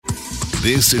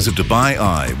This is a Dubai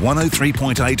Eye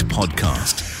 103.8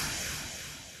 podcast.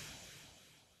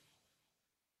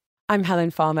 I'm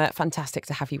Helen Farmer. Fantastic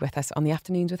to have you with us on the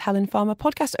Afternoons with Helen Farmer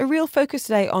podcast. A real focus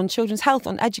today on children's health,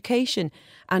 on education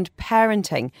and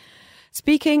parenting.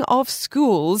 Speaking of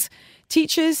schools,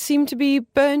 teachers seem to be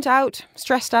burnt out,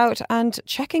 stressed out and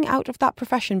checking out of that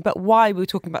profession. But why? We're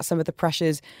talking about some of the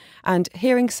pressures and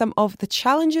hearing some of the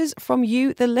challenges from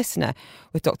you, the listener,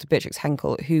 with Dr. Beatrix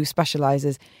Henkel, who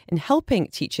specialises in helping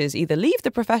teachers either leave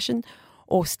the profession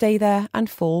or stay there and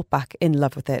fall back in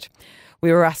love with it.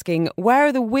 We were asking, where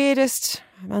are the weirdest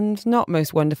and not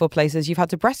most wonderful places you've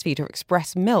had to breastfeed or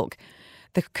express milk?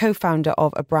 The co-founder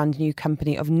of a brand new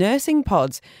company of nursing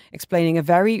pods, explaining a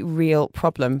very real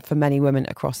problem for many women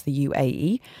across the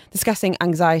UAE, discussing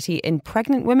anxiety in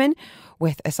pregnant women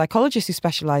with a psychologist who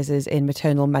specialises in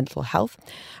maternal mental health,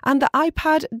 and the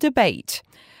iPad debate.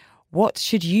 What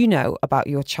should you know about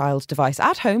your child's device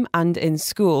at home and in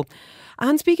school?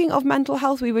 And speaking of mental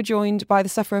health, we were joined by the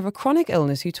sufferer of a chronic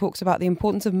illness who talks about the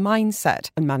importance of mindset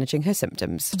and managing her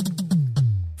symptoms.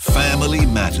 Family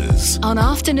Matters. On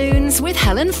Afternoons with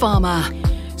Helen Farmer.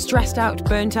 Stressed out,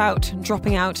 burnt out,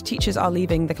 dropping out, teachers are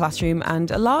leaving the classroom, and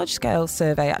a large-scale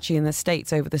survey actually in the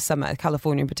States over the summer,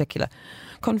 California in particular,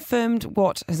 confirmed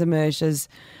what has emerged as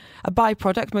a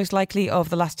byproduct, most likely, of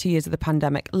the last 2 years of the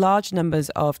pandemic. Large numbers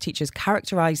of teachers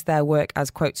characterised their work as,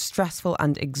 quote, stressful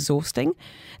and exhausting.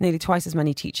 Nearly twice as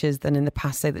many teachers than in the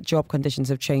past say that job conditions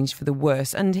have changed for the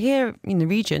worse. And here in the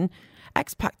region,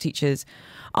 expat teachers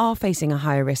are facing a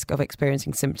higher risk of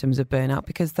experiencing symptoms of burnout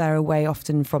because they're away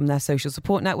often from their social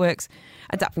support networks,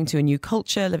 adapting to a new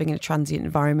culture, living in a transient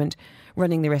environment,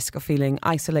 running the risk of feeling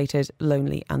isolated,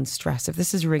 lonely and stressed. If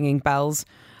this is ringing bells,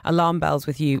 alarm bells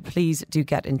with you, please do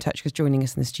get in touch, because joining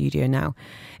us in the studio now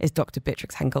is Dr.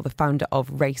 Beatrix Henkel, the founder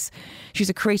of RACE. She's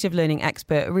a creative learning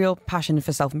expert, a real passion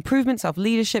for self-improvement,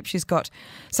 self-leadership. She's got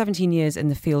 17 years in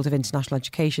the field of international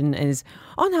education and is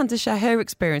on hand to share her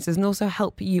experiences and also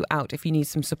help you out if you need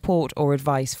some support or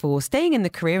advice for staying in the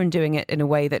career and doing it in a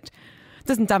way that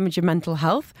doesn't damage your mental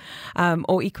health,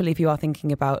 or equally if you are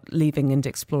thinking about leaving and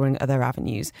exploring other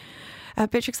avenues.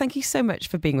 Beatrix, thank you so much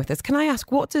for being with us. Can I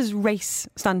ask, what does RACE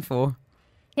stand for?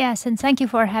 Yes, and thank you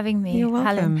for having me, You're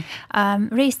welcome. Helen.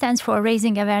 RACE stands for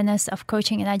Raising Awareness of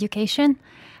Coaching and Education.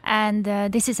 And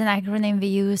this is an acronym we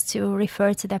use to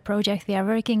refer to the project we are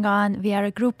working on. We are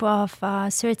a group of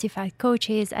certified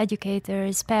coaches,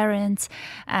 educators, parents,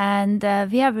 and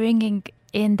we are bringing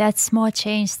in that small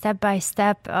change step by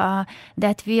step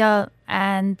that we'll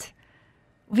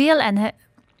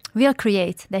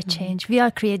create that change.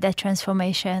 We'll create that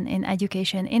transformation in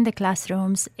education, in the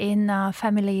classrooms, in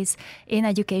families, in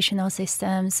educational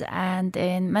systems, and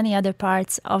in many other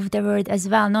parts of the world as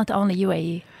well, not only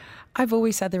UAE. I've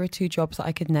always said there are two jobs that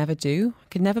I could never do. I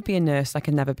could never be a nurse. I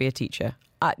could never be a teacher.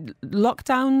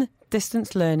 Lockdown,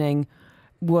 distance learning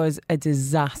was a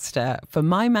disaster for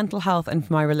my mental health and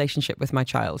for my relationship with my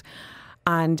child.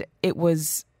 And it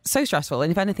was so stressful.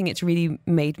 And if anything, it's really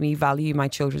made me value my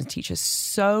children's teachers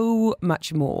so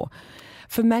much more.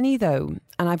 For many, though,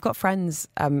 and I've got friends,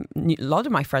 a lot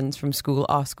of my friends from school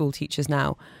are school teachers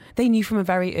now. They knew from a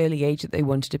very early age that they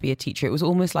wanted to be a teacher. It was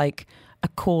almost like a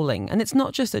calling. And it's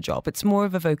not just a job, it's more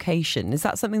of a vocation. Is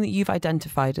that something that you've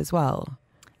identified as well?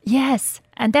 Yes,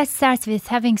 and that starts with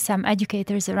having some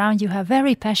educators around you who are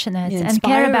very passionate and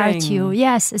care about you.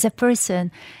 Yes, as a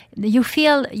person, you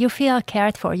feel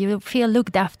cared for. You feel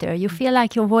looked after. You feel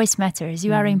like your voice matters.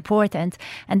 You are important,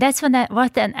 and that's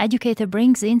what an educator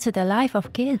brings into the life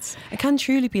of kids. It can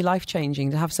truly be life-changing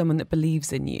to have someone that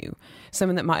believes in you,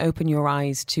 someone that might open your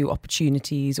eyes to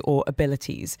opportunities or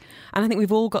abilities. And I think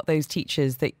we've all got those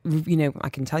teachers that, you know, I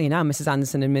can tell you now, Mrs.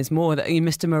 Anderson and Ms. Moore, that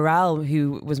Mr. Morel,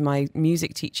 who was my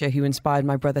music teacher, who inspired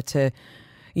my brother to,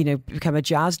 you know, become a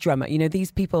jazz drummer. You know,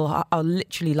 these people are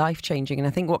literally life-changing. And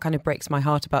I think what kind of breaks my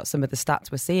heart about some of the stats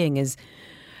we're seeing is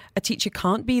a teacher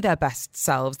can't be their best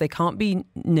selves. They can't be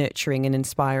nurturing and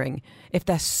inspiring if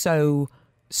they're so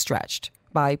stretched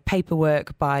by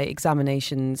paperwork, by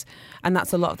examinations. And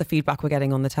that's a lot of the feedback we're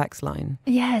getting on the text line.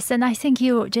 Yes, and I think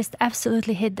you just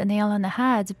absolutely hit the nail on the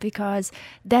head, because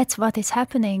that's what is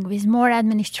happening with more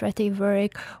administrative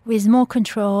work, with more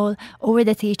control over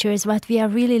the teachers. What we are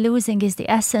really losing is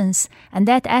the essence, and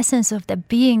that essence of the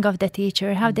being of the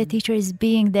teacher, how the teacher is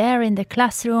being there in the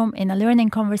classroom, in a learning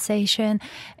conversation,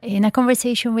 in a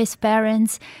conversation with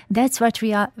parents. That's what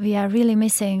we are really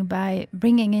missing by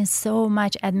bringing in so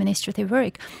much administrative work.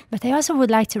 work. But I also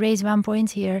would like to raise one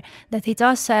point here, that it's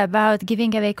also about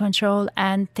giving away control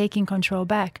and taking control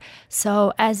back.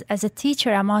 So as a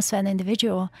teacher, I'm also an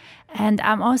individual, and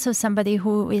I'm also somebody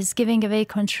who is giving away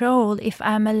control if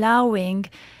I'm allowing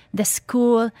the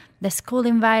school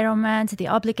environment, the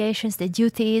obligations, the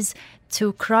duties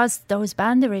to cross those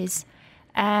boundaries.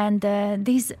 And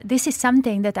this is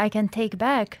something that I can take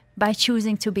back by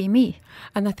choosing to be me.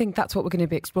 And I think that's what we're going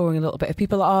to be exploring a little bit. If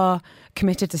people are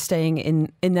committed to staying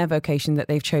in their vocation that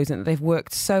they've chosen, that they've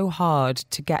worked so hard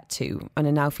to get to, and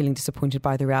are now feeling disappointed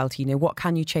by the reality, what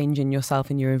can you change in yourself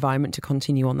and your environment to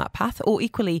continue on that path? Or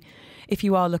equally, if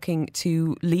you are looking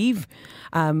to leave,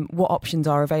 what options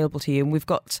are available to you? And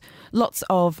we've got lots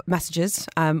of messages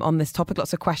on this topic,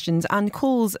 lots of questions and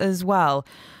calls as well.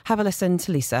 Have a listen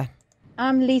to Lisa.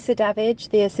 I'm Lisa Davidge,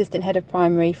 the Assistant Head of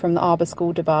Primary from the Arbor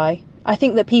School, Dubai. I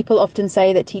think that people often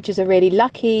say that teachers are really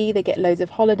lucky, they get loads of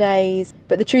holidays,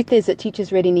 but the truth is that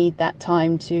teachers really need that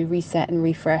time to reset and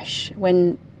refresh.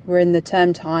 When we're in the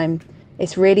term time,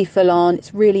 it's really full on,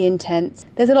 it's really intense.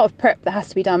 There's a lot of prep that has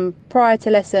to be done prior to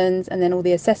lessons and then all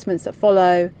the assessments that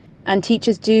follow. And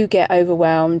teachers do get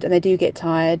overwhelmed and they do get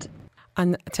tired.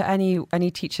 And to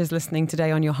any teachers listening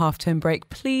today on your half-term break,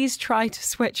 please try to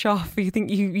switch off. You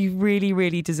think you really,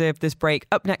 really deserve this break.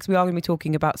 Up next, we are going to be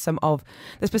talking about some of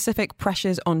the specific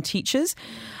pressures on teachers.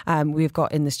 We've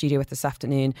got in the studio with us this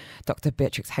afternoon Dr.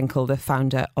 Beatrix Henkel, the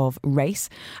founder of RACE.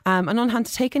 And on hand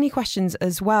to take any questions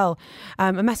as well.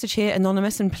 A message here,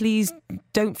 anonymous, and please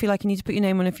don't feel like you need to put your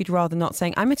name on if you'd rather not,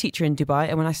 saying, I'm a teacher in Dubai,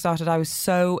 and when I started I was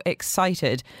so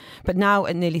excited. But now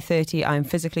at nearly 30, I'm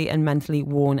physically and mentally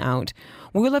worn out.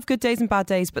 We will have good days and bad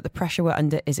days, but the pressure we're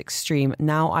under is extreme.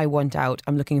 Now I want out.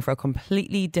 I'm looking for a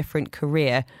completely different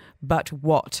career. But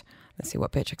what? Let's see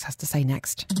what Beatrix has to say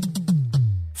next.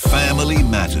 Family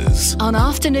Matters. On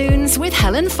Afternoons with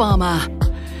Helen Farmer.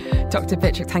 Dr.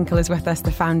 Beatrix Henkel is with us,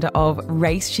 the founder of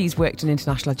RACE. She's worked in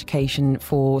international education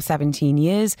for 17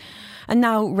 years. And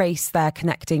now RACE, they're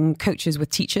connecting coaches with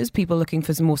teachers, people looking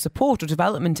for some more support or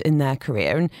development in their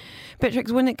career. And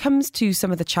Beatrix, when it comes to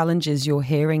some of the challenges you're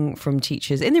hearing from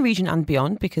teachers in the region and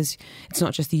beyond, because it's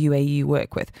not just the UAE you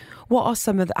work with, what are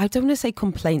some of the, I don't want to say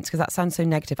complaints because that sounds so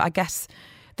negative, I guess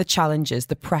the challenges,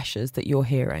 the pressures that you're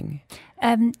hearing?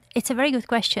 It's a very good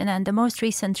question, and the most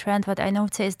recent trend, what I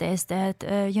noticed is that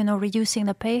reducing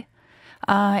the pay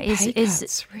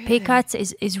pay cuts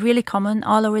is really common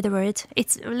all over the world.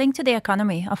 It's linked to the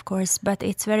economy, of course, but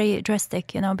it's very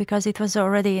drastic, because it was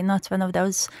already not one of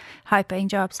those high-paying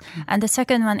jobs. And the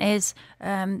second one is,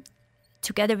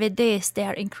 together with this, they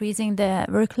are increasing the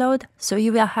workload, so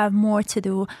you will have more to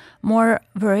do, more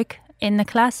work in the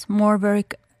class, more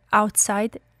work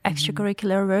outside,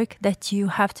 extracurricular work that you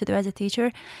have to do as a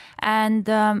teacher, and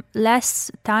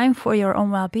less time for your own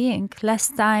well-being, less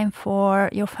time for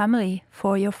your family,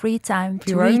 for your free time,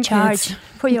 to recharge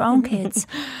for your own kids.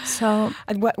 So,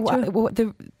 and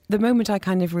the moment I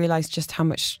kind of realised just how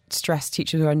much stress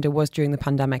teachers were under was during the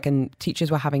pandemic, and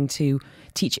teachers were having to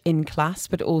teach in class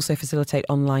but also facilitate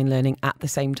online learning at the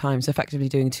same time, so effectively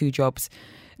doing two jobs,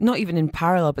 not even in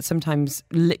parallel, but sometimes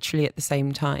literally at the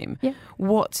same time. Yeah.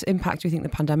 What impact do you think the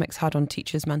pandemic's had on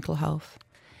teachers' mental health?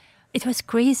 It was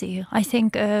crazy. I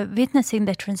think witnessing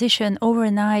the transition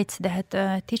overnight,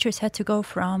 that teachers had to go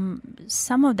from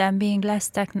some of them being less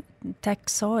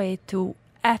tech-savvy to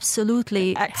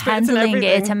absolutely handling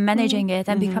it and managing it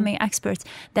and becoming experts.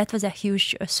 That was a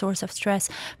huge source of stress.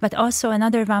 But also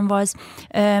another one was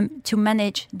to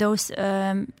manage those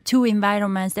two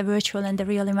environments, the virtual and the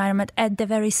real environment, at the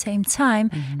very same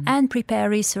time, and prepare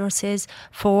resources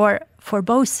for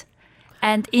both.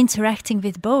 And interacting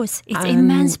with both, it's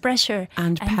immense pressure.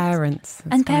 And parents.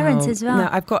 And parents as well. No,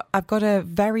 I've got a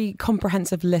very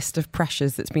comprehensive list of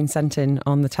pressures that's been sent in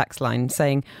on the text line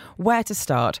saying where to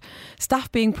start.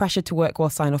 Staff being pressured to work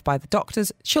while signed off by the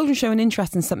doctors. Children show an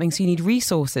interest in something, so you need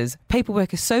resources.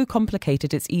 Paperwork is so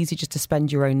complicated, it's easy just to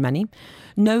spend your own money.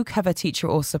 No cover teacher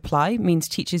or supply means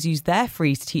teachers use their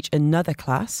fees to teach another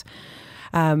class.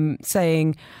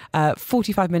 Saying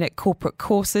 45-minute corporate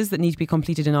courses that need to be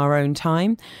completed in our own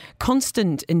time.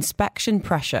 Constant inspection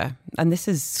pressure, and this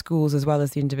is schools as well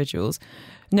as the individuals.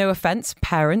 No offence,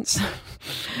 parents.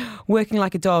 Working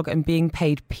like a dog and being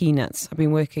paid peanuts. I've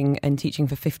been working and teaching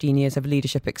for 15 years of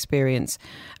leadership experience,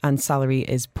 and salary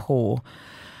is poor.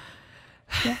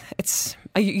 Yeah.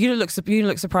 You don't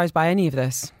look surprised by any of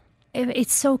this.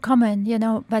 It's so common,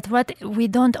 but what we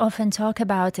don't often talk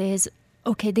about is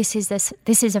okay, this is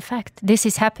a fact. This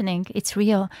is happening. It's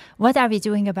real. What are we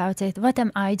doing about it? What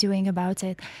am I doing about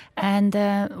it? And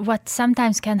what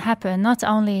sometimes can happen, not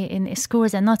only in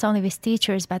schools and not only with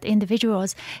teachers, but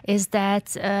individuals, is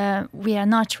that we are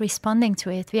not responding to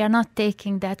it. We are not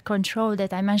taking that control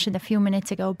that I mentioned a few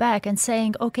minutes ago back and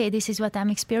saying, okay, this is what I'm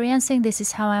experiencing. This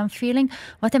is how I'm feeling.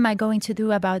 What am I going to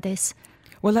do about this?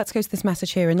 Well, let's go to this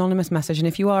message here, anonymous message. And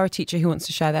if you are a teacher who wants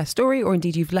to share their story, or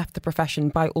indeed you've left the profession,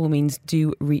 by all means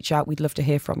do reach out. We'd love to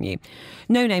hear from you.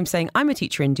 No Name saying, I'm a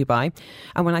teacher in Dubai,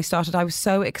 and when I started I was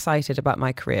so excited about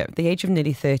my career. At the age of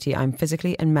nearly 30, I'm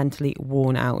physically and mentally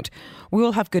worn out. We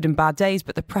all have good and bad days,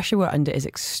 but the pressure we're under is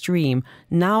extreme.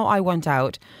 Now I want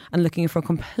out and looking for a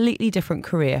completely different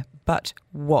career, but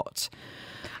what?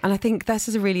 And I think this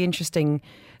is a really interesting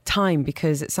time,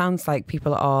 because it sounds like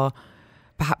people are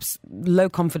perhaps low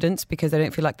confidence because they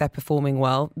don't feel like they're performing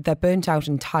well. They're burnt out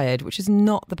and tired, which is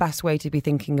not the best way to be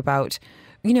thinking about,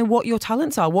 you know, what your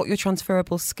talents are, what your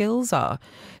transferable skills are.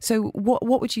 So what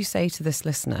would you say to this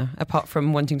listener, apart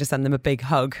from wanting to send them a big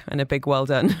hug and a big well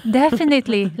done?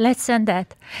 Definitely. Let's send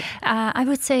that. I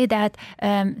would say that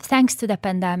thanks to the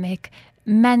pandemic,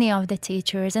 many of the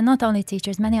teachers, and not only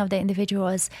teachers, many of the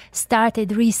individuals started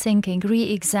rethinking,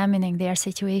 re-examining their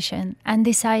situation and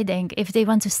deciding if they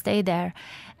want to stay there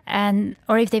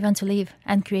or if they want to leave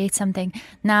and create something.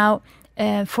 Now,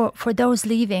 for those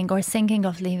leaving or thinking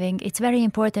of leaving, it's very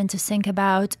important to think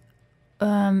about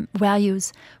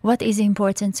values. What is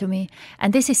important to me?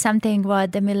 And this is something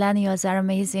what the millennials are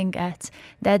amazing at,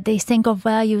 that they think of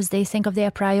values, they think of their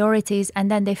priorities,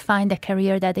 and then they find a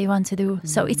career that they want to do. Mm-hmm.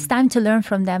 So it's time to learn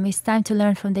from them. It's time to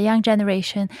learn from the young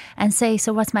generation and say,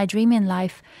 so what's my dream in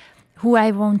life? Who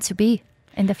I want to be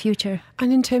in the future.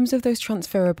 And in terms of those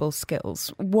transferable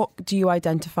skills, what do you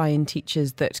identify in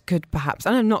teachers that could perhaps,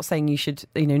 and I'm not saying you should,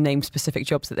 name specific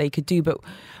jobs that they could do, but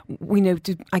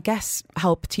to, I guess,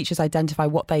 help teachers identify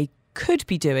what they could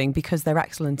be doing because they're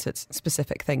excellent at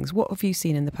specific things. What have you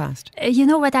seen in the past? You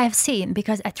know what I've seen?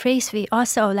 Because at Race, we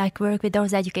also work with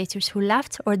those educators who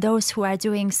left or those who are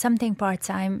doing something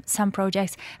part-time, some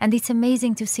projects. And it's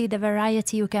amazing to see the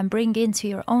variety you can bring into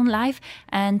your own life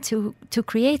and to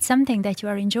create something that you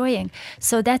are enjoying.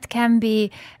 So that can be,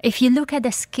 if you look at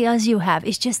the skills you have,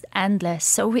 it's just endless.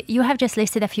 So you have just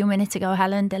listed a few minutes ago,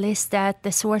 Helen, the list that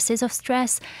the sources of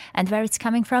stress and where it's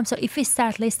coming from. So if we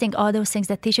start listing all those things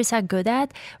that teachers are good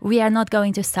at, we are not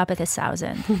going to stop at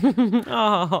 1,000.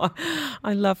 Oh,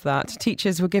 I love that.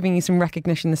 Teachers, we're giving you some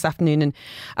recognition this afternoon, and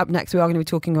up next we are going to be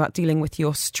talking about dealing with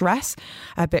your stress.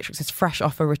 Beatrix is fresh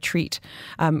off a retreat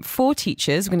for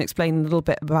teachers. We're going to explain a little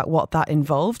bit about what that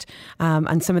involved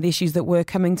and some of the issues that were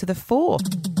coming to the fore.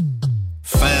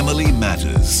 Family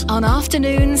Matters on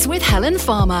Afternoons with Helen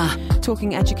Farmer.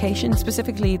 Talking education,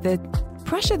 specifically the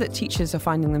pressure that teachers are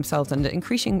finding themselves under,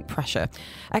 increasing pressure.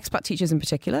 Expat teachers in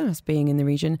particular, as being in the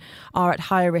region, are at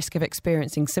higher risk of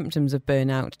experiencing symptoms of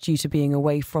burnout due to being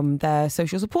away from their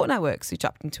social support networks,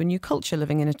 adapting to a new culture,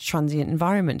 living in a transient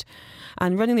environment,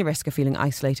 and running the risk of feeling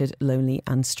isolated, lonely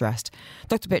and stressed.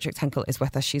 Dr. Beatrix Henkel is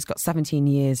with us. She's got 17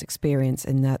 years experience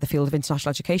in the field of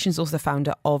international education. She's also the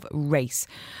founder of RACE.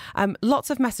 Lots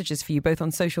of messages for you, both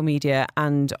on social media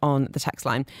and on the text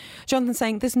line. Jonathan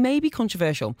saying, this may be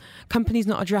controversial. Companies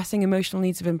not addressing emotional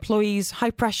needs of employees, high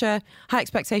pressure, high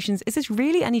expectations. Is this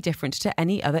really any different to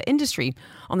any other industry?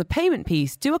 On the payment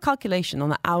piece, do a calculation on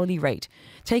the hourly rate,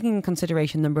 taking in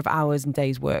consideration number of hours and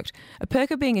days worked. A perk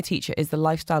of being a teacher is the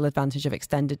lifestyle advantage of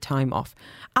extended time off.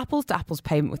 Apples to apples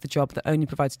payment with a job that only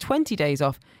provides 20 days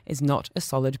off is not a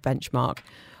solid benchmark.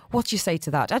 What do you say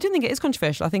to that? I don't think it is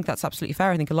controversial. I think that's absolutely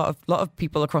fair. I think a lot of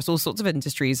people across all sorts of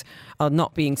industries are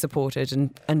not being supported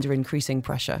and under increasing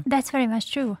pressure. That's very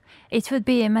much true. It would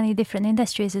be in many different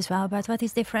industries as well. But what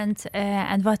is different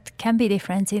and what can be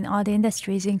different in all the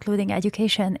industries, including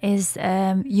education, is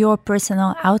your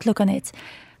personal outlook on it.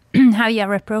 How you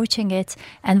are approaching it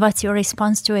and what's your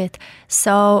response to it.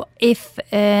 So if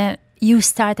you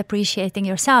start appreciating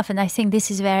yourself, and I think this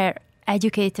is where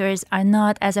educators are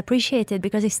not as appreciated,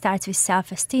 because it starts with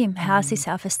self-esteem, healthy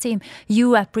self-esteem.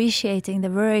 You appreciating the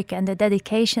work and the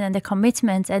dedication and the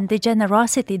commitment and the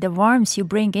generosity, the warmth you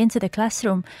bring into the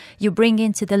classroom, you bring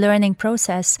into the learning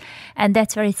process, and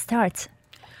that's where it starts.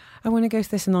 I want to go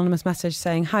to this anonymous message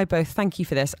saying, hi both, thank you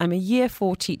for this. I'm a year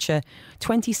 4 teacher,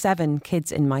 27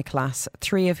 kids in my class,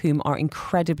 3 of whom are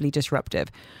incredibly disruptive.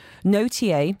 No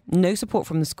TA, no support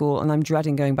from the school, and I'm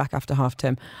dreading going back after half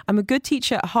term. I'm a good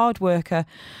teacher, a hard worker,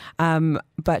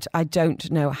 but I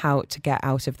don't know how to get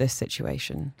out of this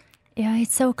situation. Yeah,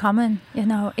 it's so common.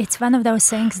 It's one of those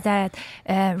things that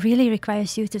really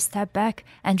requires you to step back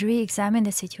and re-examine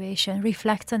the situation,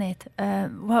 reflect on it.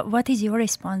 What is your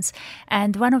response?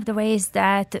 And one of the ways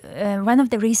that, one of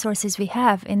the resources we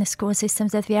have in the school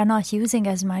systems that we are not using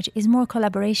as much is more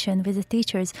collaboration with the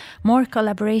teachers, more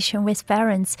collaboration with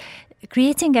parents,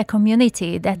 creating a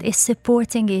community that is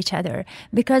supporting each other,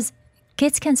 because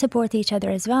kids can support each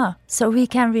other as well. So we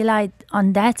can rely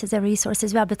on that as a resource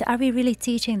as well. But are we really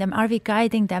teaching them? Are we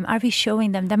guiding them? Are we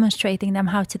showing them, demonstrating them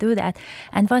how to do that?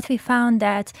 And what we found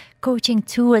that coaching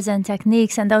tools and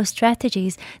techniques and those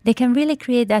strategies, they can really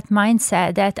create that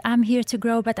mindset that I'm here to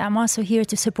grow, but I'm also here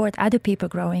to support other people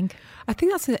growing. I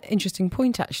think that's an interesting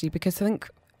point, actually, because I think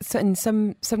so in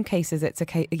some cases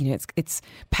it's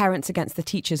parents against the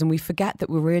teachers, and we forget that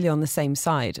we're really on the same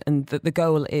side, and that the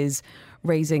goal is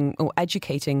raising or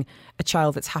educating a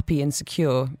child that's happy and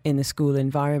secure in the school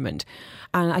environment.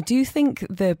 And I do think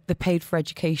the paid for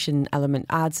education element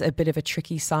adds a bit of a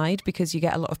tricky side, because you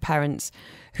get a lot of parents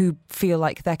who feel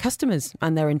like they're customers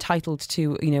and they're entitled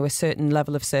to a certain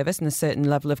level of service and a certain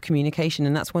level of communication,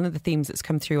 and that's one of the themes that's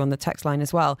come through on the text line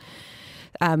as well.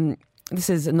 This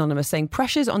is Anonymous saying,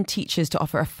 pressures on teachers to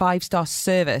offer a 5-star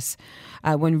service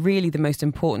when really the most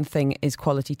important thing is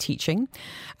quality teaching.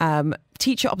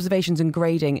 Teacher observations and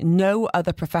grading. No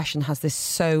other profession has this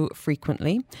so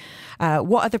frequently.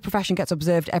 What other profession gets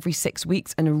observed every 6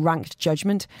 weeks and a ranked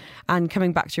judgment? And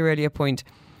coming back to your earlier point,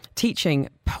 teaching,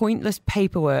 pointless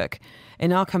paperwork.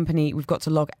 In our company, we've got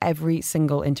to log every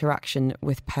single interaction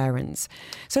with parents.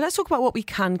 So let's talk about what we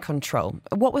can control.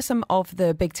 What were some of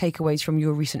the big takeaways from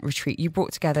your recent retreat? You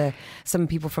brought together some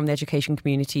people from the education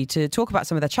community to talk about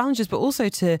some of their challenges, but also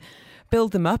to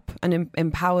build them up and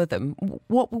empower them.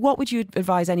 What would you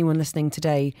advise anyone listening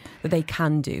today that they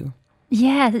can do?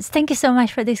 Yes, thank you so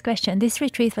much for this question. This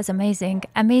retreat was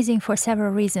amazing for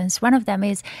several reasons. One of them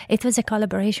is it was a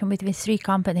collaboration between 3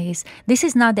 companies. This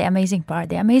is not the amazing part.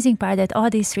 The amazing part that all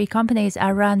these 3 companies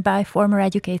are run by former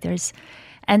educators,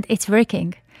 and it's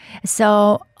working.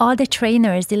 So all the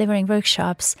trainers delivering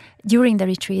workshops during the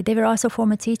retreat, they were also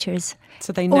former teachers.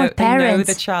 So they know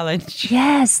the challenge.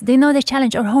 Yes, they know the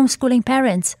challenge. Or homeschooling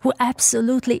parents who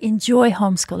absolutely enjoy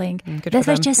homeschooling. That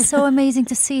was just so amazing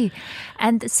to see,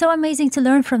 and so amazing to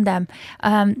learn from them.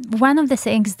 One of the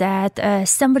things that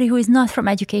somebody who is not from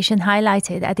education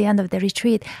highlighted at the end of the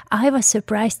retreat, I was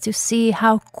surprised to see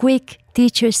how quick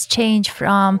teachers change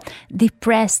from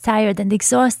depressed, tired and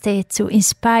exhausted to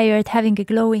inspired, having a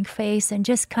glowing face, and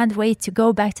just can't wait to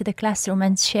go back to the classroom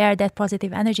and share that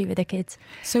positive energy with the kids.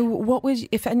 So what would,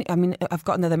 if any, I mean, I've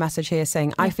got another message here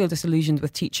saying, I feel disillusioned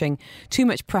with teaching. Too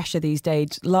much pressure these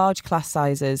days, large class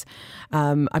sizes.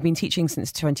 I've been teaching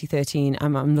since 2013.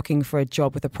 I'm looking for a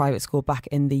job with a private school back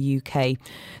in the UK.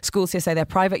 Schools here say they're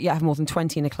private, yet have more than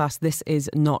 20 in a class. This is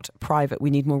not private. We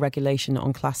need more regulation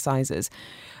on class sizes.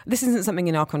 This isn't something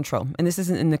in our control, and this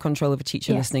isn't in the control of a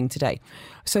teacher listening today.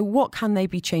 So what can they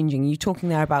be changing? You're talking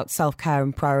there about self-care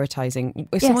and prioritising.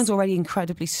 If someone's already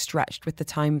incredibly stretched with the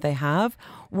time they have,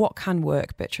 what can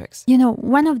work, Beatrix?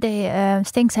 One of the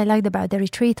things I liked about the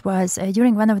retreat was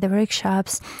during one of the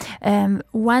workshops,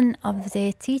 one of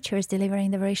the teachers delivering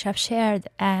the workshop shared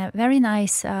a very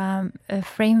nice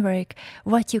framework,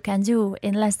 what you can do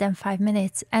in less than 5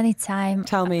 minutes, anytime.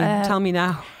 Tell me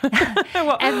now.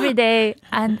 Every day.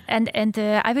 And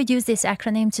I would use this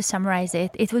acronym to summarize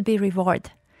it. It would be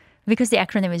REWARD, because the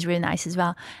acronym is really nice as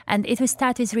well. And it would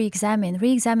start with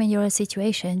re-examine your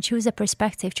situation, choose a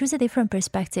perspective, choose a different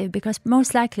perspective, because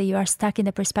most likely you are stuck in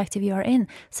the perspective you are in.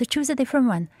 So choose a different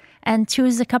one and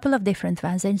choose a couple of different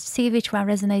ones and see which one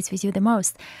resonates with you the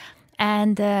most.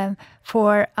 And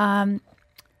for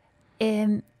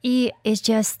E is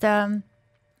just...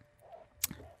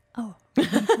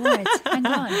 words. Hang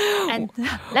on. And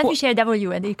let me share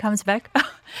W and it comes back.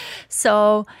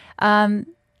 So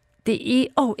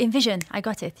envision. I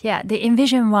got it. Yeah. The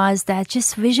envision was that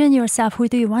just vision yourself. Who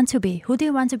do you want to be? Who do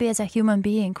you want to be as a human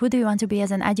being? Who do you want to be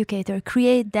as an educator?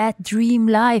 Create that dream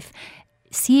life.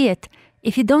 See it.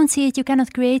 If you don't see it, you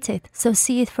cannot create it. So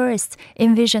see it first,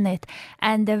 envision it.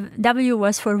 And the W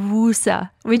was for WUSA,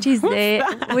 which is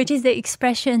the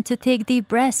expression to take deep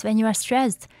breaths when you are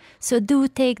stressed. So do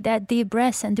take that deep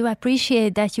breath and do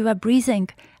appreciate that you are breathing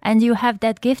and you have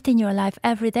that gift in your life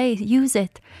every day. Use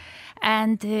it.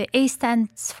 And A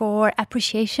stands for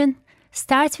appreciation.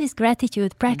 Start with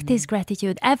gratitude. Practice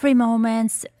gratitude. Every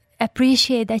moment,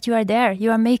 appreciate that you are there.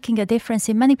 You are making a difference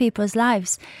in many people's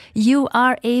lives. You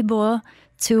are able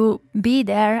to be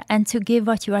there and to give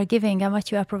what you are giving and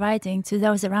what you are providing to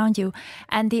those around you.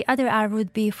 And the other R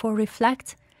would be for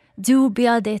reflect. Do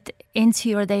build it into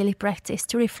your daily practice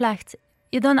to reflect.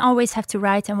 you don't always have to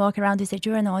write and walk around with a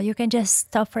journal. You can just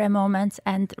stop for a moment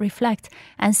and reflect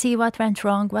and see what went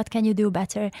wrong, what can you do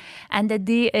better. And the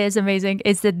D is amazing.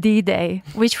 It's the D-Day,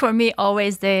 which for me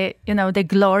always the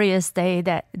glorious day,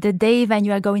 the day when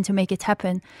you are going to make it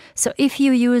happen. So if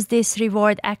you use this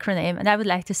reward acronym, and I would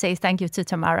like to say thank you to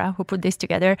Tamara who put this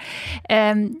together,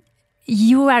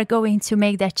 you are going to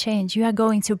make that change. You are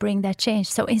going to bring that change.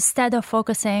 So instead of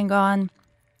focusing on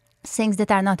things that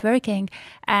are not working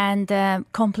and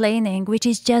complaining, which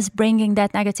is just bringing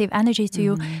that negative energy to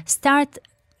you, start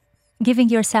giving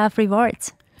yourself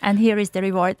rewards. And here is the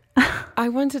reward. I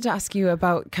wanted to ask you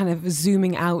about kind of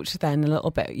zooming out then a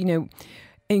little bit,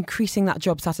 increasing that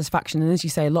job satisfaction. And as you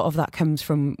say, a lot of that comes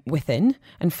from within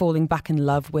and falling back in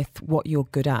love with what you're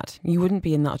good at. You wouldn't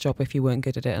be in that job if you weren't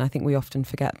good at it. And I think we often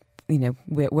forget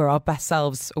we're our best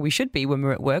selves, or we should be when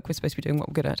we're at work. We're supposed to be doing what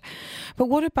we're good at. But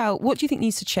what do you think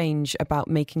needs to change about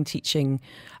making teaching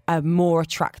a more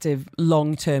attractive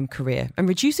long-term career and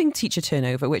reducing teacher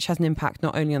turnover, which has an impact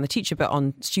not only on the teacher but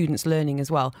on students learning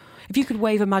as well? If you could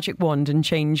wave a magic wand and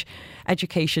change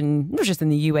education, not just in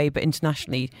the UAE but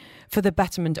internationally, for the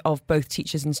betterment of both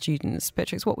teachers and students,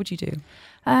 Beatrix, what would you do?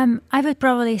 I would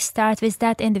probably start with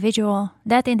that individual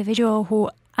who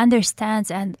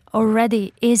understands and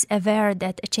already is aware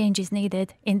that a change is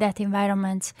needed in that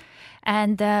environment.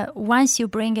 And once you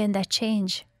bring in that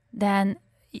change, then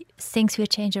things will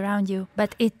change around you.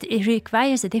 But it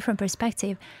requires a different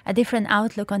perspective, a different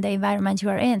outlook on the environment you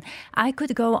are in. I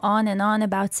could go on and on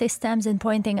about systems and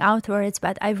pointing outwards,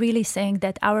 but I really think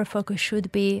that our focus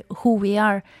should be who we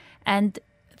are and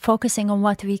focusing on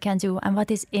what we can do and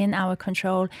what is in our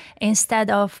control, instead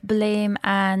of blame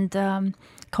and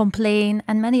complain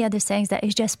and many other things that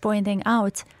is just pointing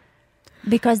out,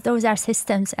 because those are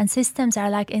systems, and systems are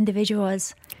like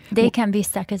individuals. They can be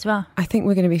stuck as well. I think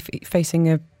we're going to be facing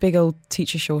a big old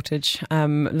teacher shortage,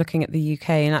 looking at the UK,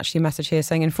 and actually a message here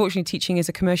saying, unfortunately, teaching is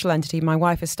a commercial entity. My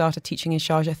wife has started teaching in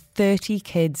Sharjah, 30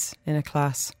 kids in a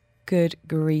class. Good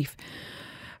grief.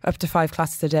 Up to 5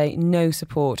 classes a day, no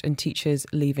support, and teachers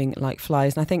leaving like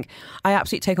flies. And I think I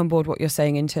absolutely take on board what you're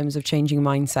saying in terms of changing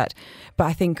mindset. But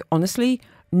I think, honestly,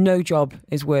 no job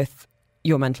is worth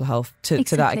your mental health to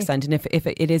that extent. And if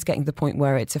it is getting to the point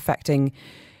where it's affecting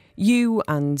you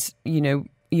and,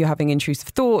 you're having intrusive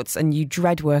thoughts and you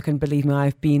dread work, and believe me,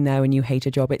 I've been there, and you hate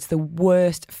a job. It's the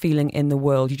worst feeling in the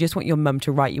world. You just want your mum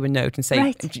to write you a note and say,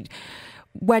 right,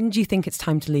 when do you think it's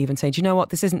time to leave, and say, do you know what,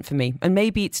 this isn't for me? And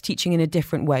maybe it's teaching in a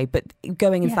different way, but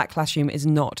going into that classroom is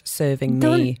not serving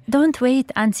me. Don't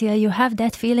wait until you have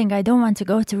that feeling, I don't want to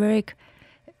go to work.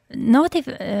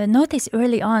 Notice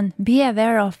early on, be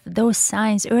aware of those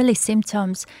signs, early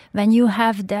symptoms. When you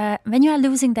are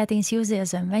losing that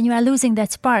enthusiasm, when you are losing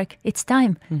that spark, it's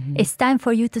time. Mm-hmm. It's time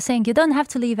for you to think. You don't have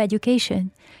to leave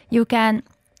education. You can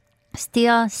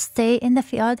still stay in the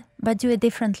field, but do it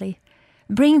differently.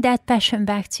 Bring that passion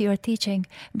back to your teaching.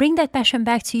 Bring that passion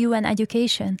back to you and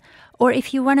education. Or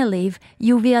if you want to leave,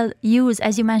 you will use,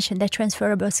 as you mentioned, the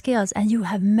transferable skills. And you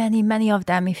have many, many of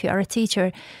them if you are a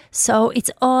teacher. So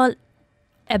it's all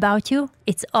about you.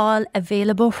 It's all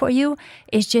available for you.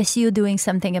 It's just you doing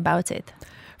something about it.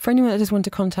 For anyone that does want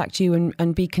to contact you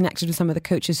and be connected with some of the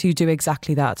coaches who do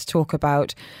exactly that, talk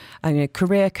about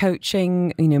career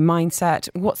coaching, mindset,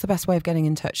 what's the best way of getting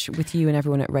in touch with you and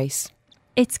everyone at RACE?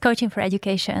 It's Coaching for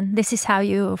Education. This is how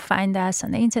you find us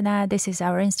on the internet. This is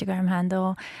our Instagram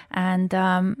handle. And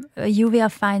you will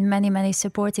find many, many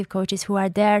supportive coaches who are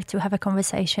there to have a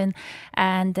conversation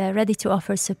and ready to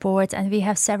offer support. And we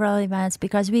have several events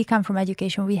because we come from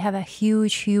education. We have a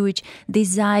huge, huge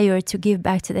desire to give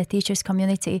back to the teachers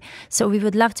community. So we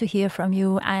would love to hear from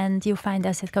you. And you find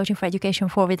us at Coaching for Education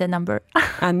 4 with a number.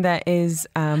 And there is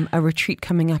a retreat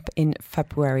coming up in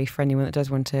February for anyone that does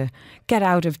want to get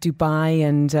out of Dubai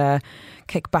and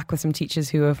kick back with some teachers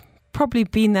who have probably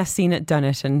been there, seen it, done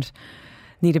it, and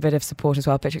need a bit of support as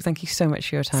well. Beatrix, thank you so much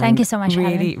for your time. Thank you so much,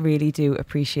 Really, Helen. really do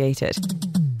appreciate it.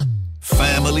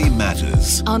 Family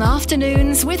Matters on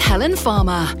Afternoons with Helen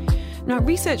Farmer. Now,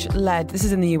 research led, this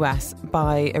is in the US,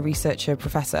 by a researcher,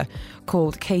 professor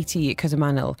called Katie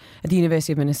Kuzamanil at the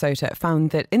University of Minnesota, found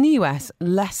that in the US,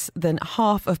 less than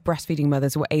half of breastfeeding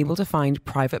mothers were able to find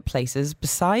private places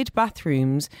beside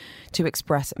bathrooms to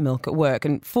express milk at work.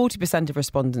 And 40% of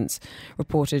respondents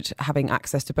reported having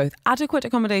access to both adequate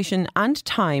accommodation and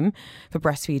time for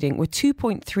breastfeeding, were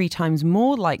 2.3 times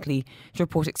more likely to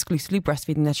report exclusively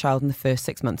breastfeeding their child in the first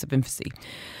 6 months of infancy.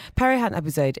 Perihan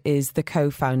Abuzaid is the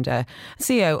co-founder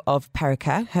CEO of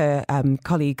Pericare, her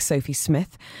colleague Sophie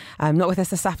Smith, not with us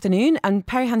this afternoon. And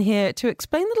Perihan here to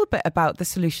explain a little bit about the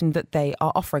solution that they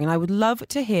are offering. And I would love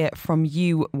to hear from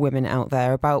you women out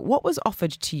there about what was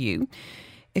offered to you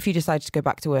if you decided to go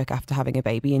back to work after having a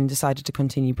baby and decided to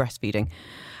continue breastfeeding.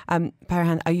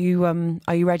 Perihan,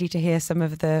 are you ready to hear some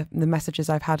of the messages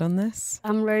I've had on this?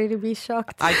 I'm ready to be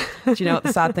shocked. Do you know what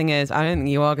the sad thing is? I don't think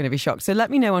you are going to be shocked. So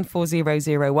let me know on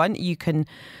 4001. You can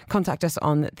contact us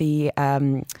on the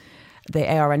ARN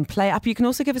Play app. You can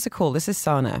also give us a call. This is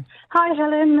Sana. Hi,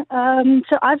 Helen.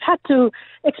 So I've had to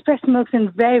express milk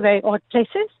in very, very odd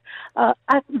places.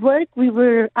 At work,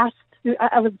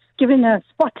 I was given a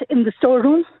spot in the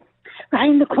storeroom. Right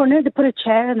in the corner, they put a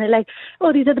chair and they're like,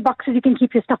 oh, these are the boxes. You can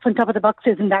keep your stuff on top of the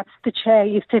boxes, and that's the chair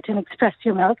you sit and express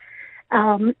your milk.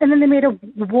 And then they made a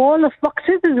wall of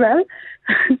boxes as well.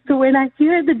 So when I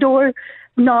hear the door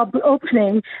knob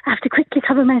opening, I have to quickly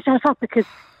cover myself up because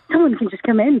someone can just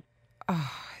come in.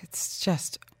 Oh, it's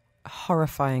just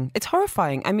horrifying. It's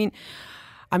horrifying. I mean,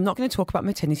 I'm not going to talk about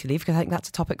maternity leave because I think that's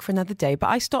a topic for another day. But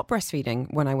I stopped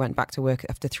breastfeeding when I went back to work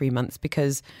after 3 months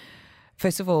because,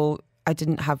 first of all, I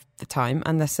didn't have the time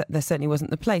and there certainly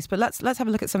wasn't the place. But let's have a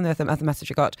look at some of the other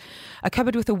message I got. A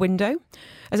cupboard with a window.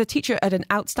 As a teacher at an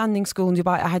outstanding school in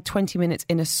Dubai, I had 20 minutes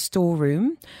in a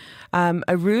storeroom.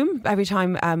 A room, every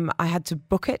time I had to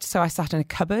book it, so I sat in a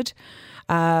cupboard.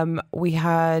 We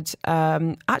had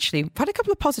actually had a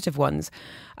couple of positive ones.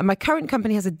 My current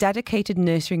company has a dedicated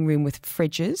nursing room with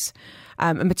fridges,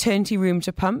 a maternity room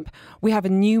to pump. We have a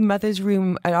new mother's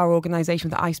room at our organisation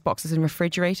with ice boxes and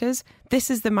refrigerators. This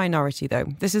is the minority, though.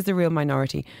 This is the real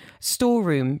minority.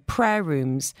 Storeroom, prayer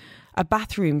rooms, a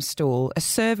bathroom stall, a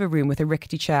server room with a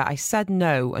rickety chair. I said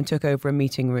no and took over a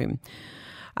meeting room.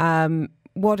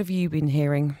 What have you been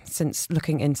hearing since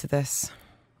looking into this?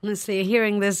 Honestly,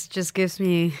 hearing this just gives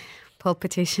me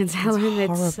palpitations,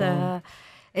 Helen.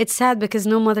 It's sad because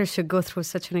no mother should go through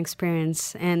such an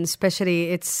experience, and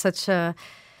especially it's such the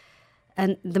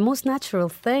most natural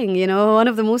thing, one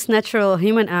of the most natural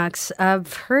human acts.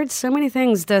 I've heard so many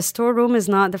things. The storeroom is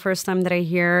not the first time that I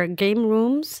hear. Game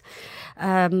rooms.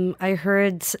 I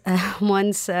heard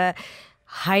once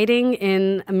hiding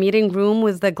in a meeting room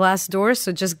with the glass door,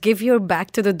 so just give your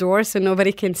back to the door so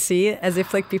nobody can see, as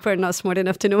if people are not smart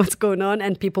enough to know what's going on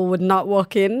and people would not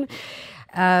walk in.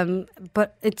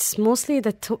 But it's mostly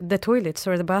the toilets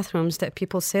or the bathrooms that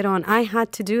people sit on. I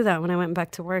had to do that when I went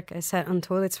back to work. I sat on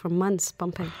toilets for months,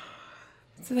 pumping.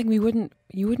 It's the thing, you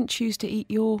wouldn't choose to eat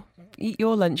your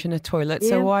lunch in a toilet,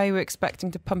 so why are you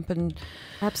expecting to pump? And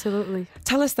absolutely.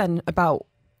 Tell us then about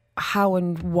how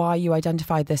and why you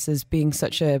identified this as being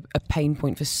such a pain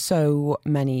point for so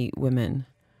many women.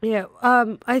 Yeah,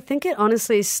 I think it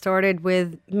honestly started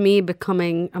with me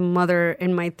becoming a mother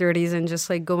in my 30s and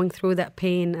just going through that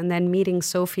pain, and then meeting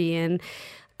Sophie and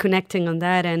connecting on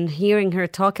that and hearing her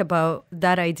talk about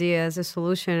that idea as a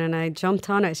solution. And I jumped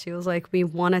on it. She was like, we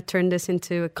want to turn this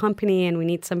into a company and we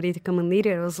need somebody to come and lead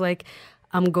it. I was like,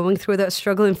 I'm going through that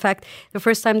struggle. In fact, the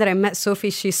first time that I met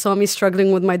Sophie, she saw me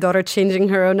struggling with my daughter changing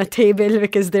her on a table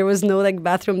because there was no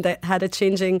bathroom that had a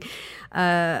changing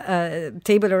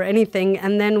table or anything.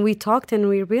 And then we talked and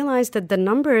we realized that the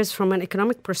numbers from an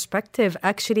economic perspective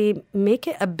actually make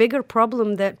it a bigger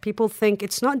problem that people think.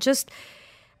 It's not just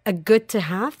a good to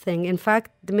have thing. In fact,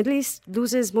 the Middle East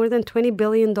loses more than $20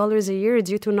 billion a year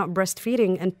due to not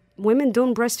breastfeeding. And women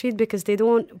don't breastfeed because they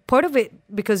don't, part of it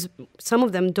because some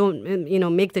of them don't,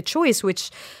 make the choice, which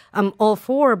I'm all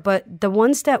for. But the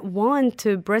ones that want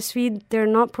to breastfeed, they're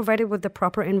not provided with the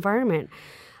proper environment.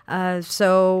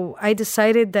 So I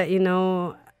decided that,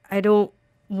 I don't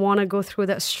want to go through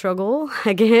that struggle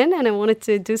again, and I wanted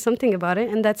to do something about it,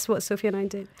 and that's what Sophie and I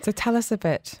did. So tell us a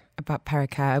bit about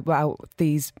Pericare, about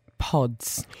these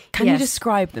pods. Can you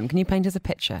describe them? Can you paint us a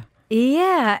picture?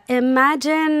 Yeah,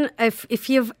 imagine if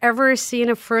you've ever seen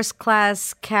a first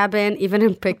class cabin, even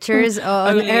in pictures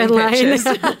on airlines.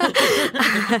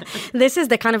 This is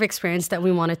the kind of experience that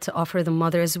we wanted to offer the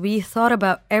mothers. We thought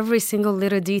about every single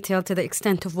little detail to the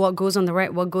extent of what goes on the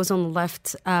right, what goes on the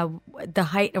left, the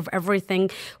height of everything.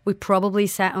 We probably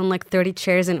sat on 30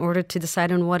 chairs in order to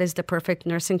decide on what is the perfect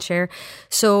nursing chair.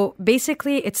 So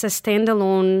basically, it's a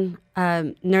standalone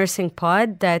nursing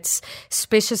pod that's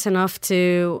spacious enough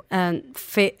to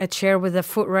fit a chair with a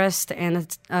footrest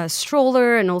and a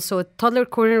stroller, and also a toddler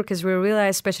corner, because we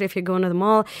realize, especially if you're going to the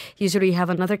mall, usually you have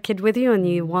another kid with you and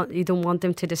you don't want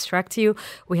them to distract you.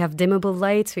 We have dimmable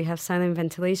lights, we have silent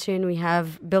ventilation, we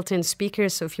have built-in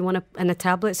speakers, so if you want to, and a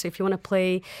tablet, so if you want to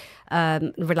play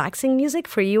relaxing music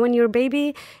for you and your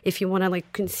baby. If you want to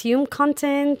like consume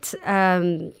content,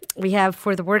 we have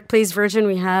for the workplace version,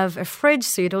 we have a fridge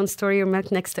so you don't store your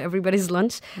milk next to everybody's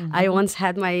lunch. I once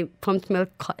had my pumped milk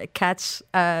catch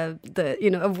a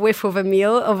whiff of a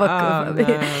meal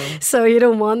so you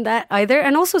don't want that either.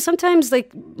 And also sometimes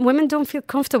like women don't feel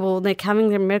comfortable like having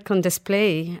their milk on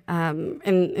display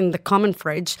in the common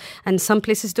fridge, and some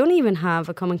places don't even have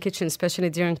a common kitchen, especially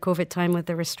during COVID time with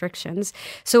the restrictions.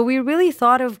 So we really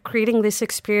thought of creating this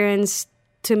experience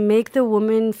to make the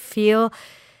woman feel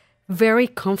very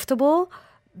comfortable,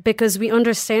 because we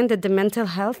understand that the mental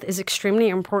health is extremely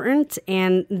important,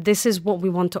 and this is what we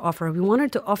want to offer. We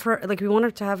wanted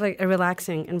to have a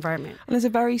relaxing environment. And there's a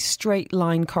very straight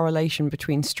line correlation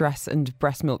between stress and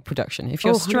breast milk production. If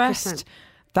you're stressed,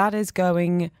 that is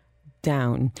going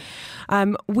down.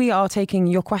 We are taking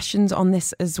your questions on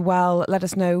this as well. Let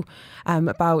us know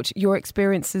about your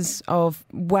experiences of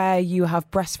where you have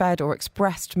breastfed or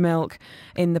expressed milk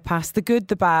in the past, the good,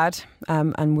 the bad,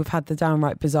 and we've had the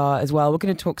downright bizarre as well. We're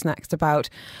going to talk next about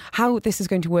how this is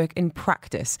going to work in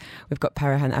practice. We've got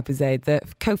Perihan Abuzaid, the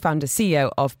co-founder,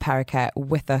 CEO of Pericare,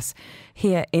 with us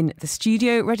here in the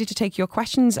studio, ready to take your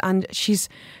questions. And she's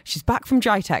back from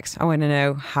GITEX. I want to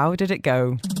know, how did it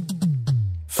go?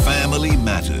 Family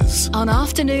Matters On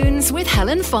Afternoons with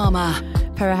Helen Farmer.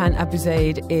 Perihan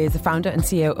Abuzaid is the founder and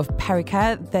CEO of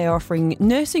Pericare. They are offering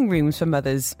nursing rooms for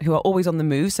mothers who are always on the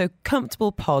move, so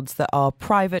comfortable pods that are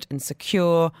private and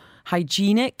secure,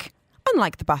 hygienic,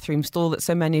 unlike the bathroom stall that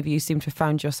so many of you seem to have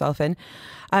found yourself in,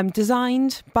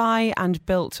 designed by and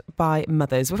built by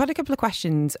mothers. We've had a couple of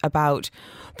questions about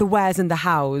the wheres and the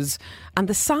hows and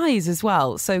the size as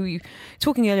well. So you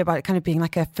talking earlier about it kind of being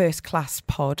like a first-class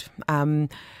pod.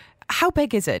 How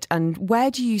big is it, and where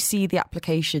do you see the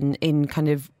application in kind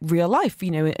of real life,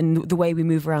 in the way we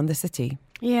move around the city?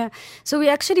 Yeah, so we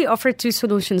actually offer two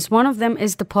solutions. One of them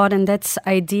is the pod, and that's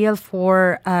ideal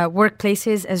for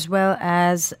workplaces as well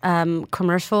as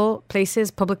commercial places,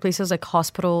 public places like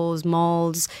hospitals,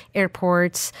 malls,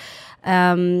 airports.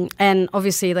 And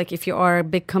obviously, like if you are a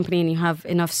big company and you have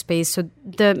enough space. So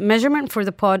the measurement for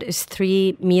the pod is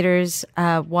 3 meters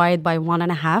wide by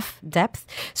 1.5 depth.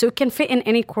 So it can fit in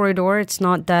any corridor. It's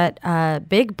not that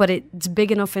big, but it's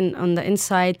big enough on the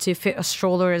inside to fit a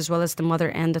stroller as well as the mother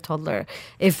and the toddler,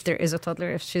 if there is a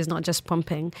toddler, if she's not just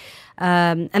pumping.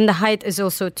 And the height is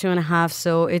also 2.5,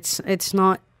 so it's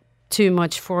not too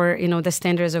much for the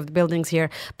standards of the buildings here.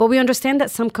 But we understand that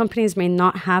some companies may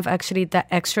not have actually that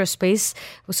extra space.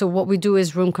 So what we do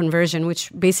is room conversion,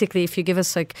 which basically if you give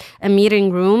us like a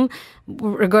meeting room,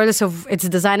 regardless of its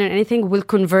design or anything, we'll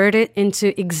convert it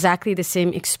into exactly the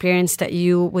same experience that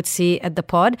you would see at the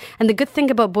pod. And the good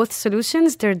thing about both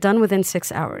solutions, they're done within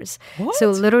 6 hours. What?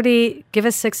 So literally give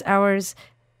us 6 hours,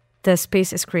 the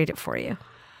space is created for you.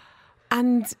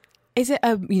 And is it